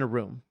walk in a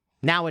room,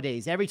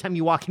 nowadays, every time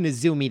you walk in a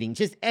Zoom meeting,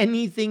 just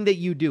anything that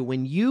you do,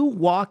 when you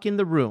walk in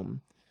the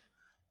room,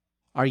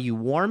 are you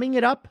warming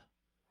it up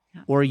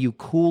Yeah. or are you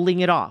cooling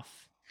it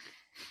off?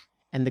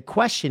 And the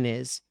question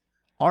is,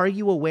 are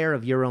you aware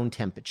of your own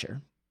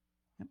temperature?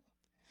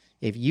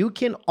 If you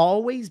can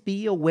always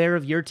be aware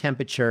of your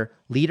temperature,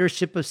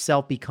 leadership of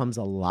self becomes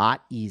a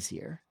lot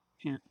easier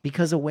Yeah.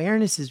 because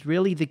awareness is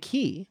really the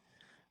key.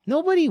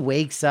 Nobody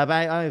wakes up.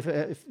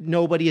 If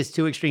nobody is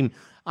too extreme.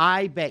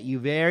 I bet you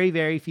very,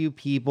 very few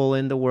people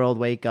in the world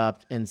wake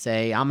up and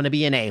say, I'm going to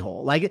be an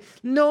a-hole. Like,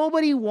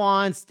 nobody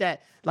wants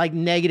that, like,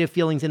 negative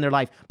feelings in their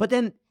life. But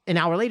then an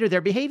hour later, they're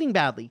behaving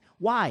badly.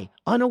 Why?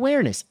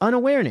 Unawareness,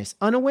 unawareness,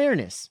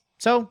 unawareness.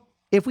 So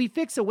if we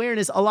fix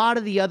awareness, a lot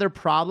of the other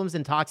problems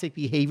and toxic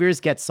behaviors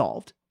get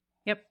solved.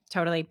 Yep,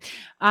 totally.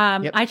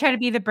 Yep. I try to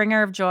be the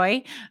bringer of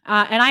joy.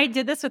 And I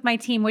did this with my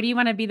team. What do you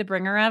want to be the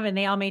bringer of? And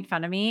they all made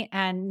fun of me.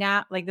 And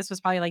now, like, this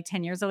was probably like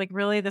 10 years. They're like,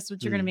 really? This is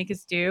what you're going to Mm. make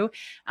us do?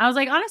 I was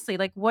like, honestly,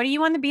 like, what do you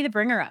want to be the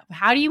bringer of?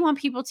 How do you want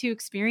people to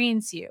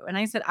experience you? And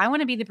I said, I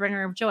want to be the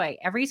bringer of joy.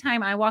 Every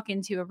time I walk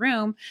into a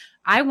room,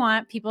 I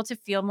want people to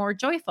feel more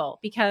joyful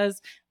because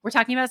we're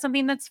talking about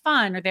something that's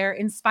fun or they're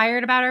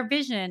inspired about our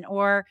vision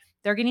or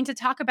they're getting to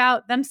talk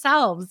about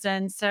themselves.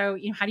 And so,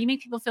 how do you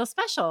make people feel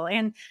special?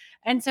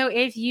 And so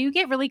if you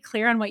get really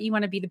clear on what you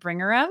want to be the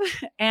bringer of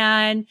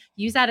and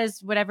use that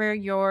as whatever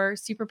your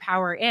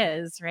superpower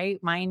is, right?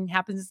 Mine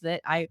happens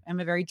that I am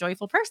a very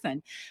joyful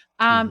person.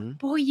 Hmm.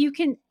 Boy, you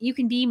can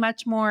be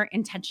much more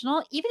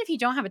intentional, even if you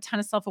don't have a ton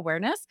of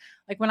self-awareness.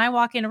 Like when I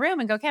walk in a room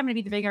and go, okay, I'm gonna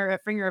be the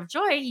bringer of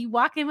joy, you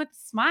walk in with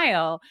a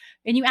smile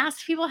and you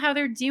ask people how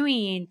they're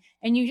doing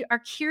and you are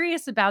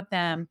curious about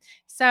them.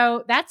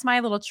 So that's my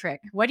little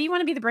trick. What do you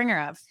want to be the bringer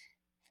of?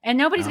 And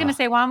nobody's gonna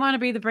say, "Well, I wanna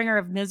be the bringer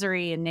of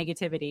misery and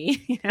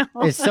negativity," you know?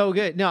 It's so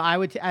good. No, I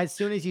would, as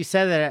soon as you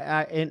said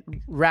that in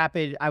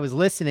rapid, I was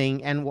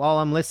listening. And while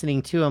I'm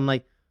listening too, I'm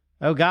like,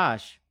 oh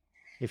gosh,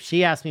 if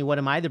she asked me, what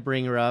am I the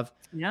bringer of?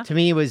 Yeah, To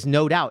me, it was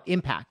no doubt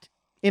impact,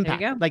 there you impact,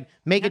 go. like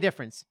make a Yep,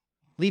 difference,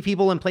 leave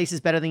people in places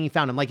better than you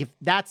found them. Like if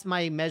that's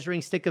my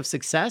measuring stick of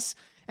success.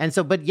 And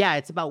so, but yeah,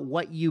 it's about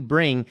what you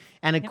bring.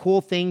 And a yep,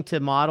 cool thing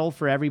to model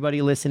for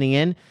everybody listening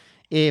in,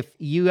 if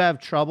you have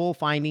trouble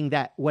finding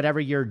that whatever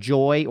your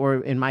joy or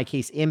in my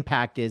case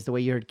impact is, the way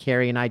you heard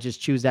Carrie and I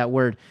just choose that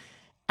word,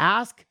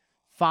 ask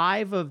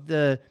 5 of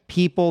the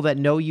people that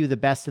know you the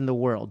best in the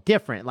world.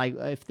 Different. Like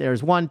if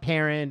there's one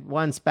parent,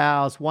 one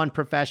spouse, one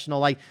professional,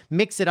 like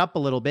mix it up a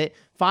little bit.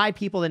 5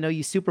 people that know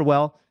you super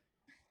well.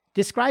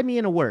 Describe me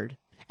in a word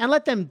and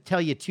let them tell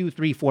you 2,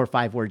 3, 4,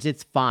 5 words.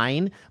 It's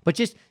fine, but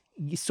just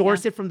yeah.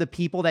 source it from the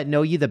people that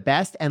know you the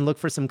best and look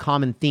for some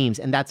common themes.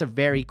 And that's a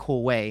very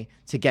cool way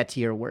to get to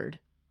your word.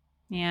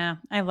 Yeah,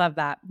 I love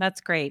that.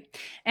 That's great.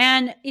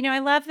 And, I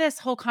love this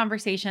whole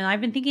conversation.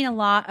 I've been thinking a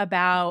lot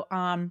about,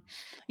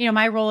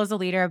 my role as a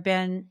leader. I've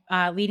been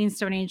leading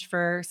Stone Age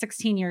for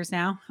 16 years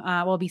now.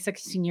 Will be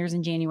 16 years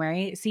in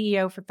January,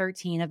 CEO for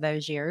 13 of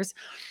those years.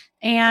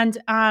 And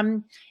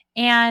I've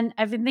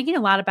been thinking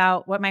a lot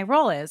about what my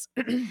role is.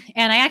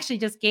 And I actually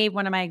just gave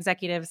one of my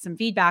executives some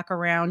feedback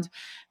around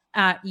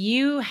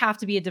You have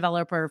to be a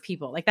developer of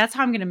people. Like that's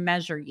how I'm going to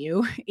measure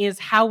you is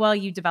how well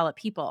you develop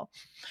people.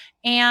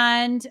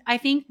 And I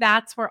think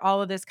that's where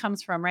all of this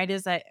comes from, right?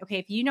 Is that, okay,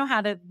 if you know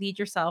how to lead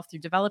yourself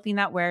through developing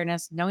that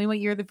awareness, knowing what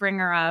you're the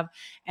bringer of,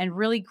 and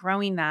really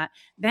growing that,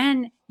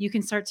 then you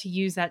can start to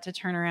use that to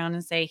turn around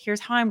and say, here's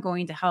how I'm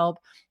going to help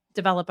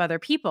develop other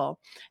people.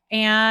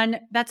 And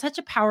that's such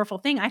a powerful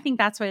thing. I think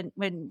that's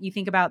when you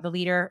think about the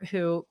leader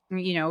who, who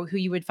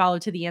you would follow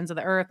to the ends of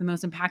the earth, the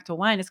most impactful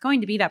one, it's going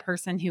to be that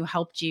person who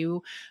helped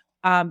you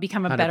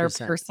become a better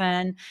 100%.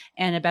 person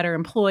and a better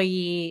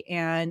employee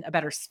and a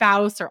better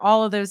spouse or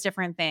all of those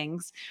different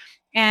things.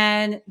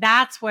 And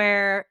that's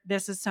where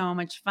this is so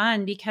much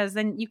fun because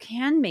then you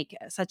can make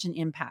such an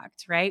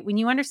impact, right? When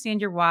you understand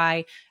your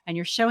why and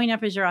you're showing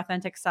up as your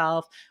authentic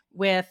self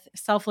with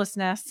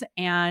selflessness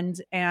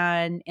and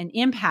an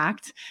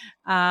impact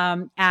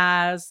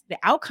as the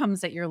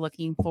outcomes that you're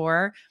looking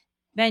for,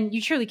 then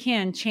you truly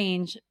can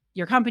change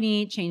your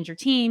company, change your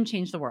team,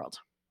 change the world.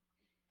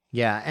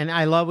 Yeah, and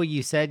I love what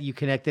you said. You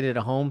connected it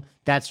at home.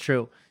 That's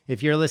true.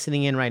 If you're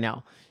listening in right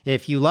now,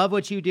 if you love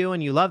what you do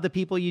and you love the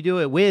people you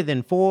do it with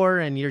and for,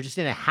 and you're just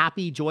in a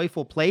happy,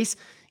 joyful place,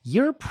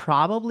 you're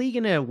probably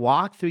going to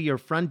walk through your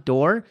front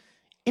door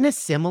in a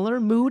similar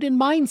mood and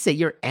mindset.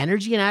 Your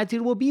energy and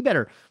attitude will be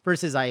better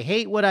versus I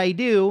hate what I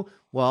do.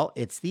 Well,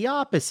 it's the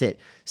opposite.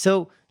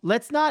 So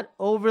let's not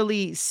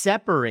overly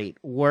separate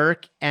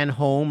work and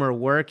home or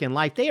work and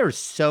life. They are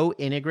so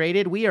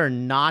integrated. We are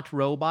not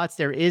robots.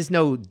 There is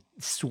no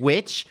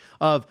switch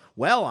of,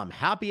 well, I'm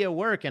happy at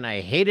work and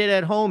I hate it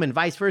at home and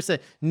vice versa.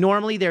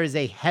 Normally, there is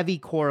a heavy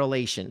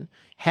correlation.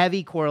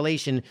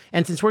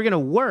 And since we're going to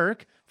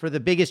work for the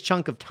biggest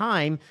chunk of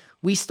time,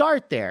 we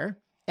start there.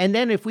 And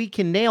then if we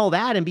can nail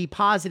that and be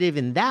positive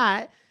in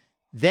that,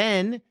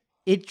 then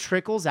it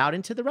trickles out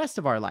into the rest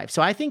of our life.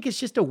 So I think it's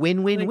just a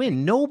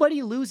win-win-win.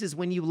 Nobody loses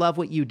when you love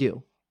what you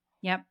do.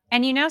 Yep.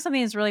 And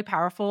something that's really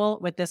powerful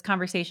with this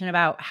conversation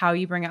about how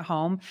you bring it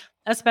home,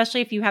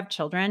 especially if you have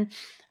children.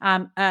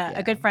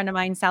 A good friend of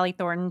mine, Sally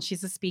Thornton,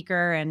 she's a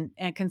speaker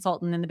and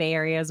consultant in the Bay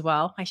Area as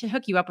well. I should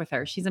hook you up with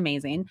her. She's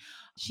amazing.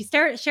 She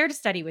shared a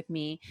study with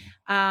me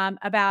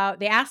about,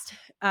 they asked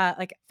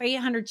like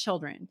 800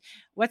 children,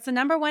 what's the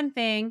number one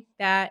thing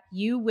that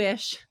you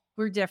wish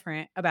were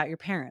different about your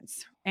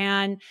parents?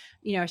 And,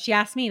 she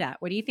asked me that.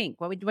 What do you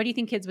think? What do you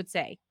think kids would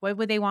say? What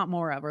would they want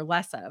more of or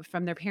less of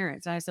from their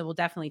parents? And I said, well,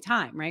 definitely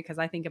time, right? Because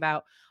I think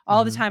about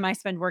all the Mhm. time I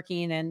spend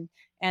working and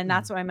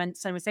that's Mhm. what my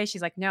son would say.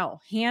 She's like,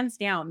 no, hands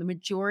down, the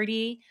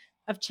majority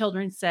of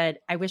children said,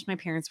 I wish my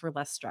parents were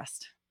less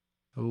stressed,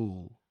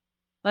 Ooh.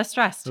 less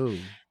stressed. Ooh.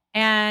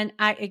 And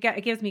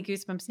it gives me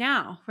goosebumps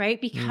now, right?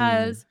 Mm.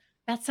 Because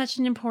that's such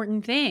an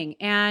important thing.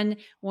 And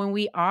when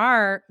we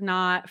are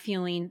not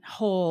feeling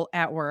whole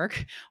at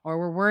work, or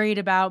we're worried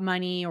about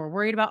money, or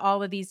worried about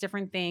all of these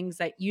different things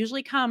that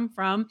usually come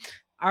from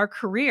our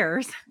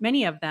careers,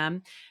 many of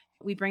them,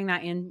 we bring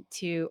that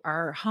into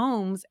our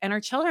homes and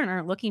our children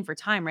aren't looking for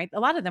time, right? A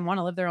lot of them want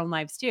to live their own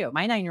lives too.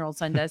 My 9-year-old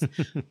son does,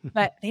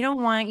 but they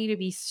don't want you to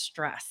be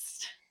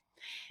stressed.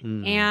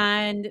 Mm.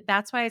 And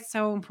that's why it's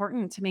so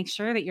important to make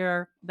sure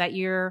that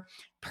you're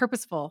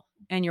purposeful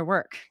in your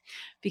work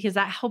because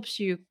that helps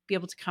you be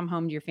able to come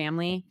home to your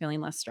family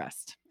feeling less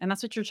stressed. And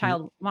that's what your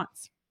child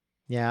wants.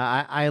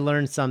 Yeah, I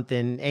learned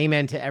something.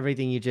 Amen to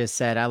everything you just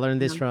said. I learned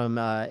this Yeah. from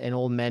an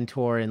old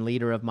mentor and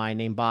leader of mine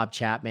named Bob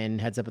Chapman,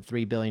 heads up a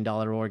 $3 billion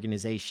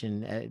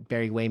organization at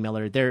Barry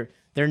Waymiller.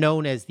 They're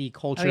known as the Oh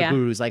culture yeah.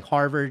 gurus. Like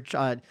Harvard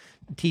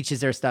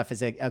teaches their stuff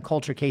as a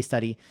culture case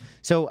study.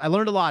 So I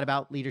learned a lot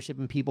about leadership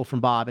and people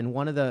from Bob. And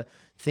one of the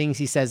things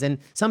he says, and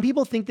some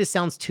people think this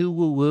sounds too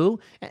woo-woo.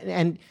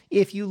 And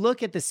if you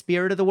look at the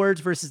spirit of the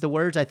words versus the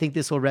words, I think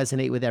this will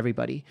resonate with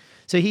everybody.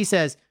 So he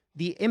says,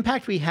 the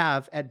impact we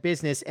have at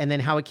business and then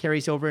how it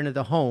carries over into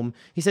the home.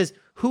 He says,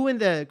 who in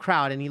the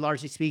crowd, and he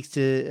largely speaks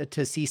to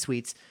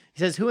C-suites. He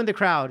says, who in the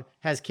crowd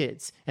has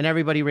kids? And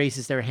everybody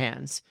raises their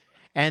hands.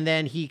 And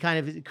then he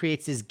kind of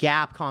creates this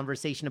gap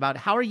conversation about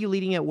how are you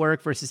leading at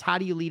work versus how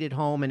do you lead at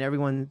home? And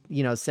everyone,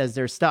 says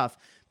their stuff.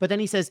 But then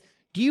he says,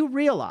 do you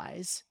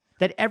realize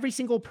that every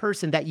single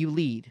person that you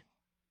lead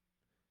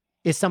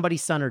is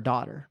somebody's son or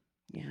daughter?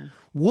 Yeah.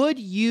 Would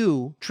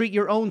you treat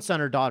your own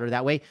son or daughter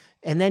that way?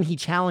 And then he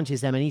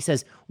challenges them and he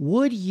says,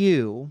 would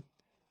you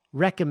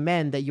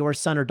recommend that your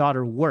son or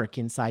daughter work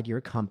inside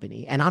your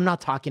company? And I'm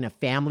not talking a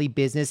family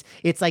business.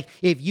 It's like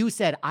if you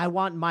said, I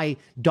want my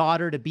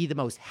daughter to be the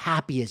most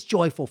happiest,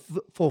 joyful,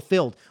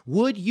 fulfilled,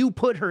 would you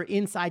put her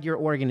inside your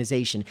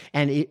organization?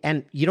 And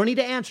you don't need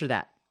to answer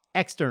that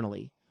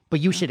externally, but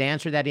you should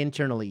answer that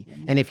internally.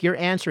 And if your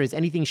answer is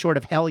anything short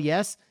of hell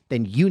yes,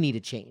 then you need to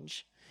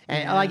change.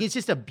 And Yeah. like, it's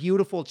just a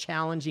beautiful,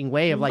 challenging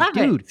way of like, Love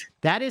dude, it.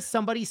 that is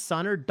somebody's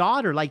son or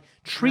daughter. Like, Yeah.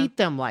 treat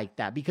them like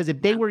that. Because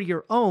if they Yeah. were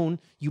your own,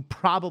 you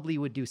probably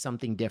would do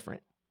something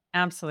different.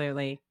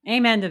 Absolutely.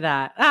 Amen to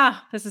that.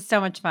 This is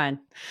so much fun.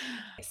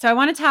 So I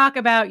want to talk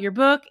about your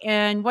book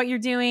and what you're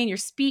doing. You're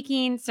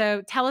speaking.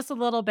 So tell us a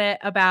little bit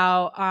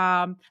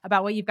about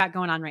what you've got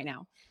going on right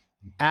now.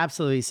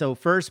 Absolutely. So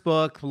first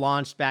book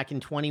launched back in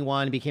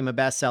 21, became a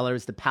bestseller.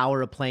 It's The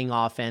Power of Playing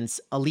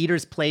Offense, a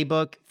leader's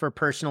playbook for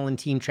personal and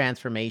team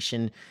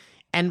transformation.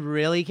 And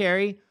really,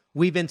 Carrie,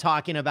 we've been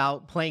talking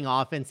about playing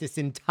offense this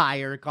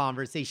entire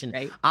conversation.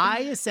 Right.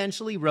 I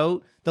essentially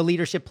wrote the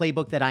leadership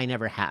playbook that I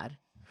never had.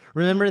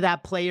 Remember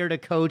that player to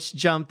coach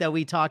jump that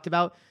we talked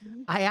about?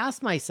 Mhm. I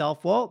asked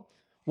myself, well,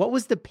 what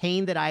was the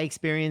pain that I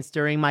experienced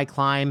during my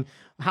climb?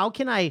 How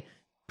can I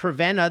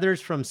prevent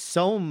others from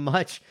so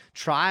much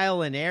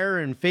trial and error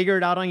and figure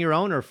it out on your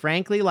own? Or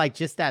frankly, like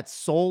just that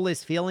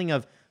soulless feeling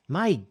of,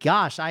 my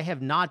gosh, I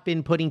have not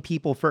been putting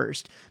people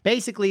first.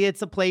 Basically,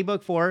 it's a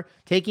playbook for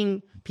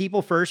taking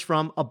people first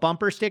from a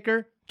bumper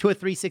sticker to a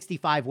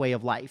 365 way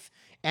of life.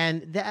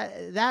 And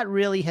that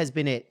really has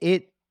been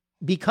it.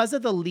 Because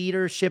of the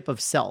leadership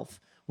of self,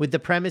 with the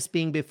premise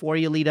being before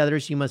you lead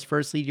others, you must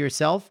first lead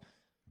yourself.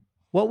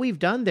 What we've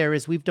done there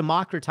is we've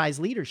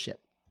democratized leadership.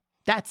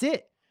 That's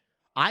it.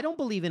 I don't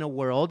believe in a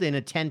world in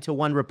a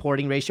 10-to-1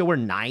 reporting ratio where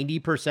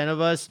 90%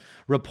 of us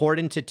report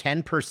into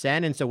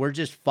 10%. And so we're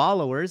just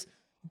followers.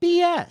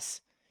 BS.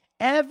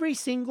 Every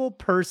single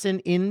person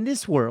in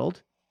this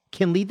world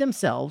can lead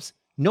themselves,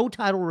 no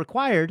title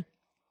required,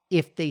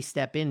 if they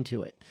step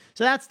into it.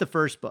 So that's the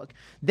first book.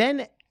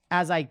 Then,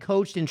 as I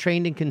coached and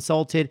trained and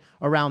consulted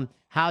around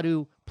how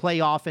to play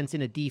offense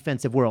in a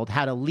defensive world,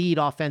 how to lead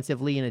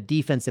offensively in a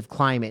defensive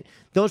climate,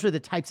 those are the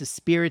types of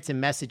spirits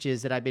and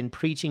messages that I've been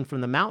preaching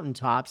from the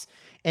mountaintops.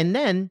 And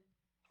then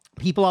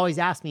people always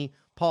ask me,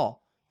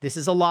 Paul, this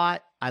is a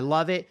lot. I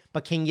love it,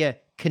 but can you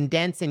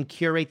condense and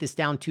curate this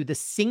down to the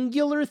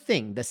singular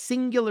thing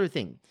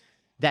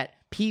that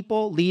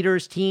people,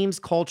 leaders, teams,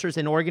 cultures,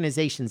 and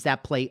organizations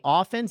that play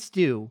offense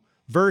do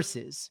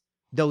versus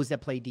those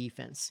that play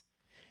defense?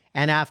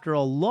 And after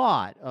a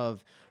lot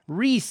of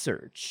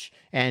research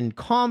and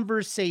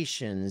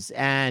conversations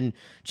and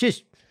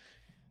just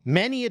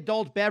many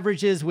adult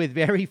beverages with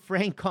very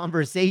frank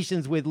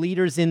conversations with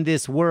leaders in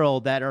this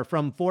world that are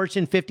from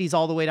Fortune 50s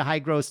all the way to high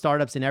growth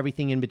startups and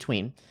everything in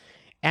between.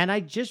 And I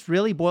just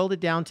really boiled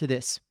it down to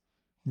this.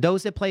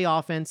 Those that play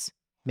offense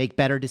make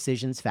better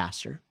decisions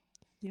faster.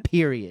 Yep.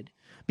 Period.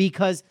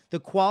 Because the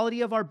quality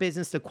of our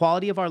business, the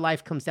quality of our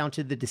life comes down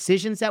to the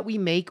decisions that we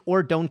make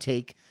or don't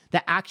take,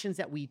 the actions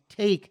that we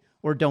take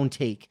or don't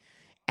take.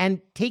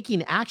 And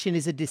taking action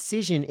is a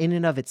decision in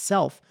and of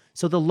itself.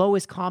 So the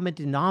lowest common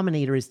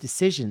denominator is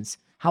decisions.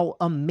 How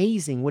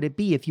amazing would it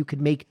be if you could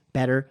make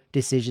better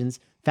decisions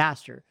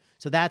faster?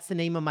 So that's the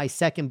name of my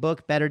second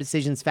book, Better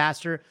Decisions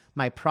Faster.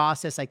 My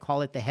process, I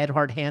call it the head,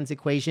 heart, hands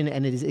equation,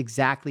 and it is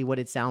exactly what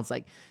it sounds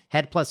like.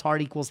 Head plus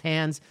heart equals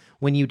hands.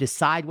 When you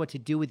decide what to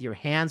do with your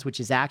hands, which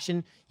is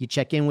action, you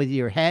check in with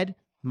your head,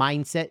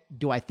 mindset.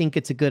 Do I think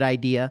it's a good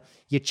idea?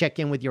 You check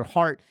in with your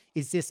heart.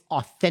 Is this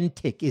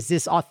authentic? Is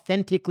this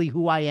authentically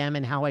who I am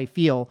and how I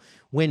feel?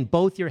 When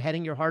both your head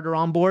and your heart are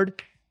on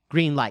board,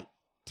 green light,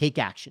 take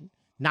action.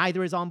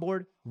 Neither is on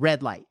board,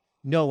 red light,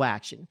 no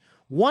action.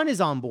 One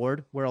is on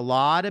board, where a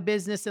lot of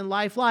business and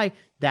life lie,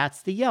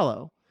 that's the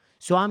yellow.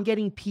 So I'm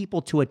getting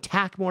people to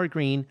attack more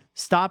green,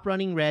 stop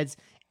running reds,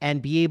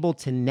 and be able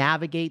to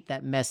navigate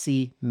that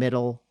messy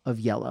middle of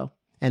yellow.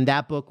 And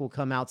that book will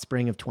come out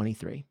spring of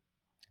 23.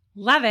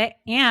 Love it.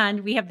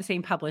 And we have the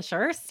same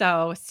publisher.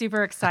 So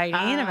super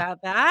exciting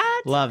about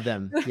that. Love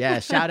them. Yeah.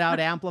 Shout out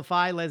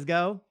Amplify. Let's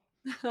go.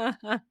 All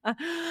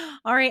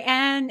right.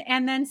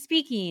 And then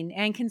speaking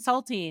and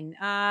consulting,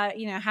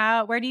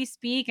 where do you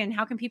speak and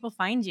how can people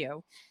find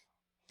you?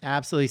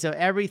 Absolutely. So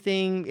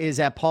everything is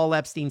at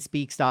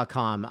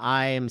paulepsteinspeaks.com.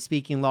 I am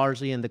speaking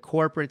largely in the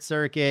corporate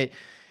circuit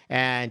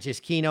and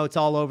just keynotes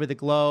all over the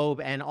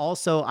globe. And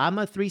also, I'm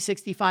a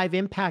 365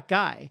 impact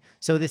guy.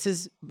 So this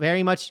is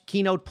very much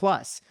Keynote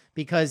Plus,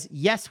 because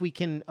yes, we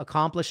can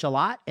accomplish a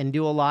lot and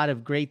do a lot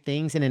of great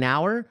things in an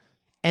hour.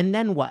 And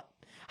then what?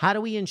 How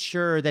do we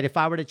ensure that if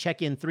I were to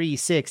check in 3,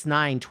 6,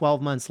 9,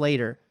 12 months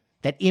later,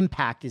 that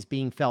impact is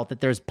being felt,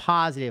 that there's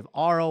positive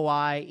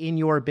ROI in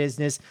your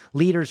business,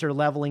 leaders are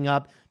leveling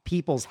up,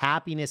 people's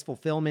happiness,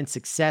 fulfillment,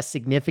 success,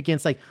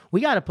 significance? Like,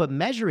 we got to put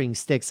measuring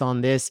sticks on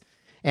this.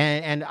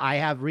 And I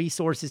have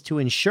resources to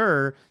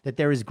ensure that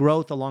there is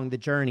growth along the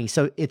journey.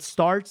 So it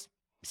starts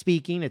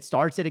speaking, it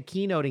starts at a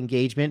keynote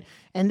engagement,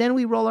 and then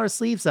we roll our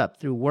sleeves up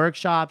through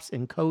workshops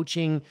and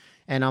coaching.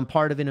 And I'm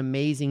part of an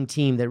amazing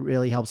team that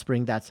really helps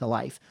bring that to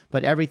life.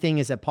 But everything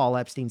is at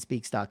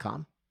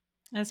paulepsteinspeaks.com.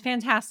 That's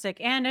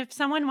fantastic. And if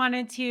someone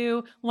wanted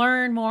to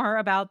learn more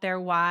about their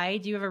why,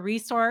 do you have a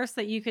resource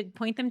that you could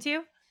point them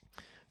to?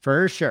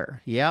 For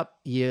sure. Yep.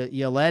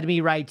 You led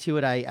me right to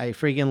it. I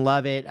freaking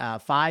love it.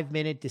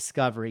 5-minute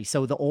discovery.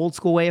 So the old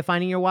school way of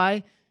finding your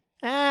why,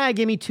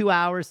 give me 2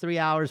 hours, 3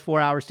 hours, 4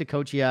 hours to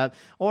coach you up,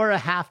 or a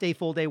half day,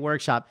 full day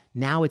workshop.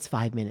 Now it's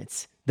 5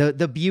 minutes.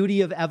 The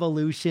beauty of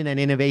evolution and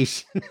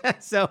innovation.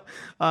 So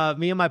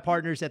me and my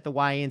partners at the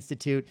Why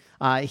Institute,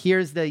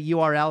 here's the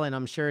URL, and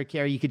I'm sure,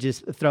 Carrie, you could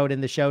just throw it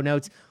in the show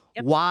notes.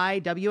 Yep.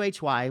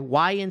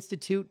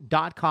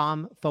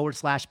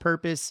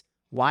 Whyinstitute.com/purpose.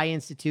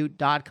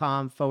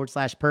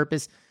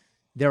 Whyinstitute.com/purpose.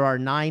 There are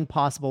 9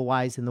 possible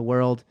whys in the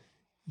world.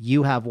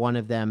 You have one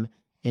of them.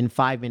 In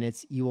 5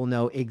 minutes, you will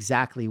know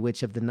exactly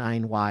which of the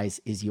 9 whys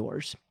is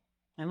yours.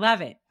 I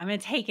love it. I'm going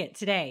to take it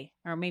today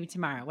or maybe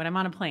tomorrow when I'm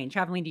on a plane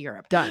traveling to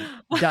Europe. Done.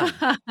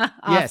 Yes.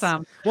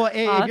 Awesome. Well,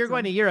 if you're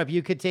going to Awesome. Europe,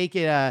 you could take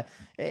it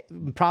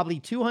probably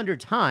 200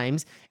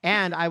 times,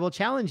 and I will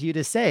challenge you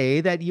to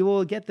say that you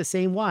will get the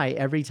same why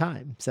every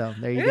time. So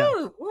there you go.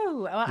 Ooh, ooh.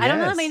 Well, I don't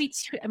know.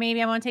 Yes.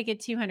 Maybe I won't take it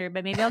 200,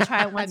 but maybe I'll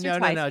try it once or No, no,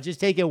 twice. no. Just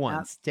take it Yeah.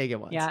 once. Take it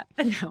once. Yeah.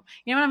 No.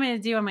 You know what I'm going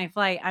to do on my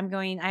flight?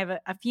 I have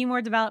a few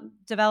more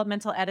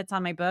developmental edits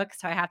on my book.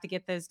 So I have to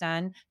get those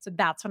done. So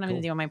that's what I'm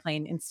going to Cool. do on my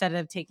plane instead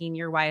of taking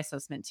your why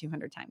assessment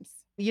 200 times.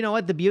 You know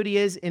what? The beauty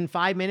is in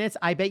 5 minutes,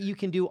 I bet you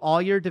can do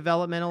all your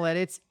developmental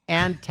edits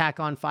and tack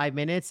on 5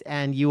 minutes,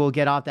 and you will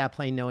get off that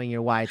plane knowing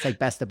your why. It's like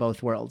best of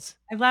both worlds.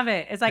 I love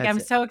it. It's like That's I'm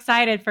it. so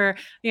excited for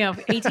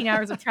 18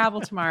 hours of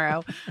travel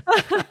tomorrow.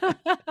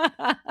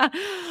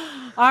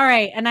 All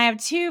right, and I have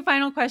 2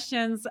 final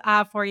questions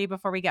for you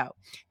before we go.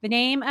 The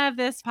name of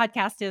this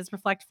podcast is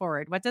Reflect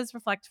Forward. What does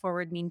Reflect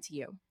Forward mean to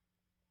you?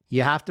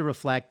 You have to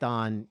reflect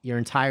on your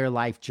entire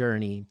life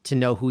journey to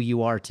know who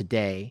you are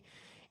today.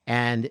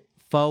 And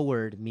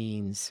forward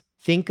means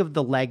think of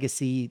the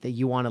legacy that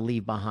you want to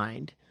leave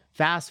behind.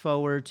 Fast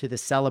forward to the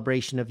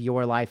celebration of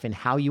your life and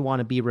how you want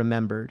to be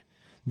remembered.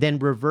 Then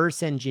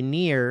reverse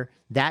engineer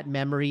that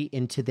memory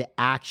into the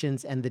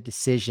actions and the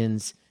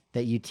decisions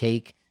that you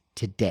take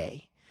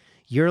today.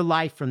 Your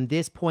life from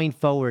this point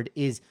forward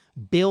is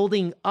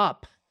building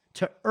up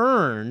to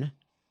earn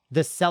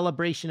the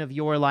celebration of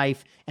your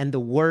life and the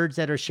words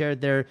that are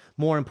shared there.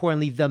 More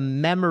importantly, the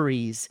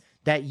memories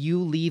that you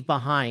leave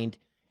behind.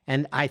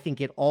 And I think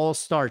it all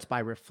starts by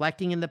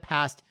reflecting in the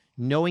past,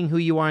 knowing who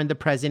you are in the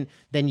present.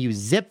 Then you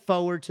zip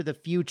forward to the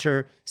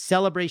future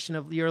celebration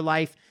of your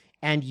life,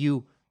 and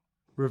you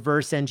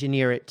reverse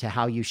engineer it to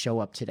how you show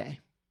up today.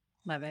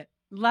 Love it.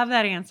 Love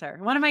that answer.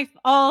 One of my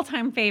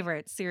all-time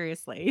favorites,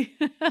 seriously.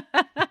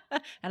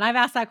 And I've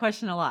asked that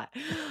question a lot.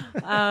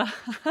 Uh,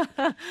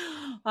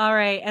 all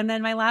right. And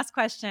then my last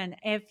question,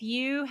 if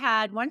you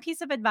had one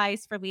piece of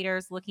advice for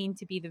leaders looking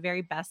to be the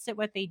very best at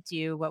what they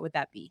do, what would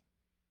that be?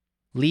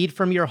 Lead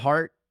from your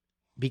heart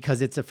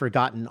because it's a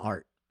forgotten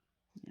art.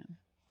 Yeah.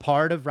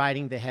 Part of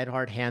writing the head,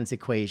 heart, hands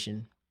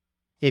equation.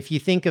 If you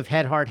think of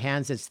head, heart,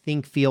 hands as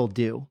think, feel,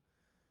 do,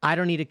 I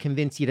don't need to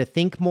convince you to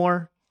think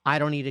more. I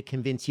don't need to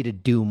convince you to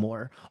do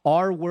more.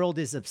 Our world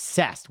is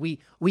obsessed. We,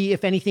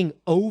 if anything,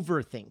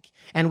 overthink,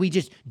 and we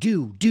just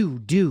do.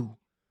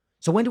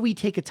 So when do we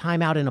take a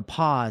time out and a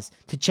pause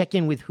to check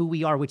in with who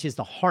we are, which is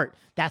the heart?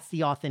 That's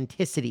the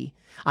authenticity.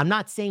 I'm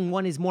not saying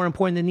one is more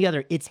important than the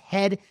other. It's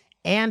head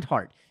and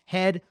heart.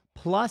 Head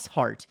plus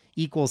heart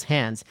equals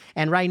hands.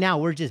 And right now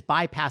we're just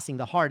bypassing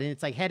the heart, and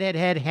it's like head,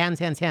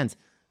 hands.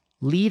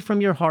 Lead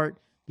from your heart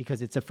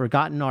because it's a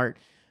forgotten art.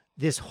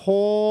 This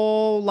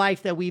whole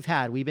life that we've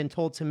had, we've been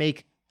told to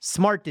make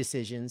smart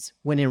decisions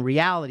when in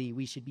reality,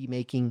 we should be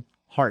making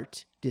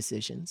heart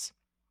decisions.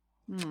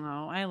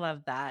 Oh, I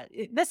love that.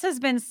 This has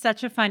been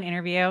such a fun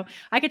interview.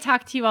 I could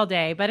talk to you all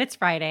day, but it's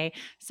Friday.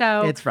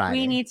 So It's Friday.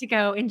 we need to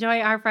go enjoy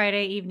our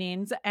Friday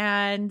evenings.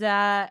 And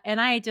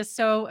I just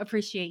so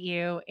appreciate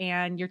you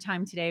and your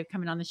time today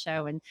coming on the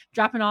show and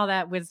dropping all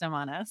that wisdom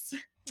on us.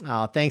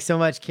 Oh, thanks so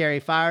much, Carrie.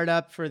 Fired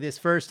up for this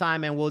first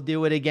time, and we'll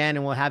do it again,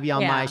 and we'll have you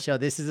on my show.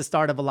 This is the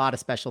start of a lot of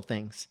special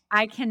things.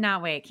 I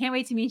cannot wait. Can't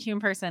wait to meet you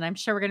in person. I'm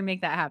sure we're going to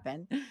make that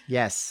happen.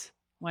 Yes.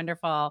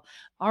 Wonderful.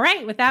 All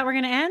right. With that, we're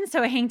going to end.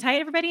 So hang tight,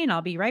 everybody, and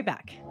I'll be right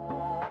back.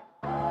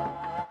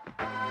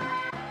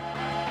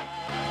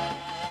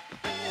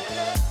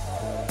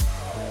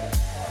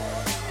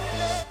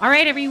 All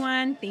right,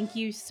 everyone. Thank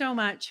you so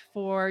much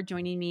for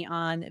joining me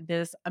on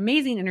this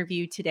amazing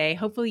interview today.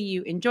 Hopefully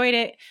you enjoyed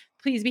it.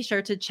 Please be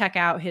sure to check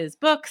out his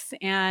books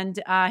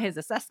and his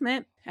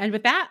assessment. And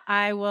with that,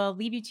 I will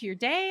leave you to your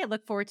day. I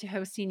look forward to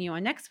hosting you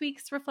on next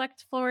week's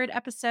Reflect Forward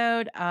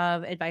episode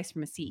of Advice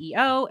from a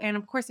CEO. And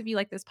of course, if you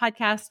like this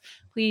podcast,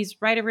 please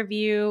write a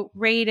review,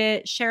 rate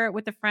it, share it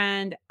with a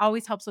friend.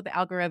 Always helps with the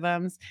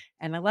algorithms.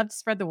 And I love to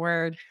spread the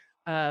word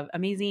of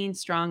amazing,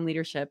 strong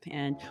leadership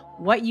and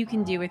what you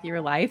can do with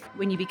your life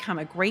when you become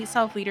a great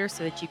self-leader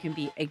so that you can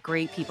be a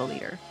great people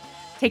leader.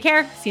 Take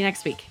care. See you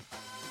next week.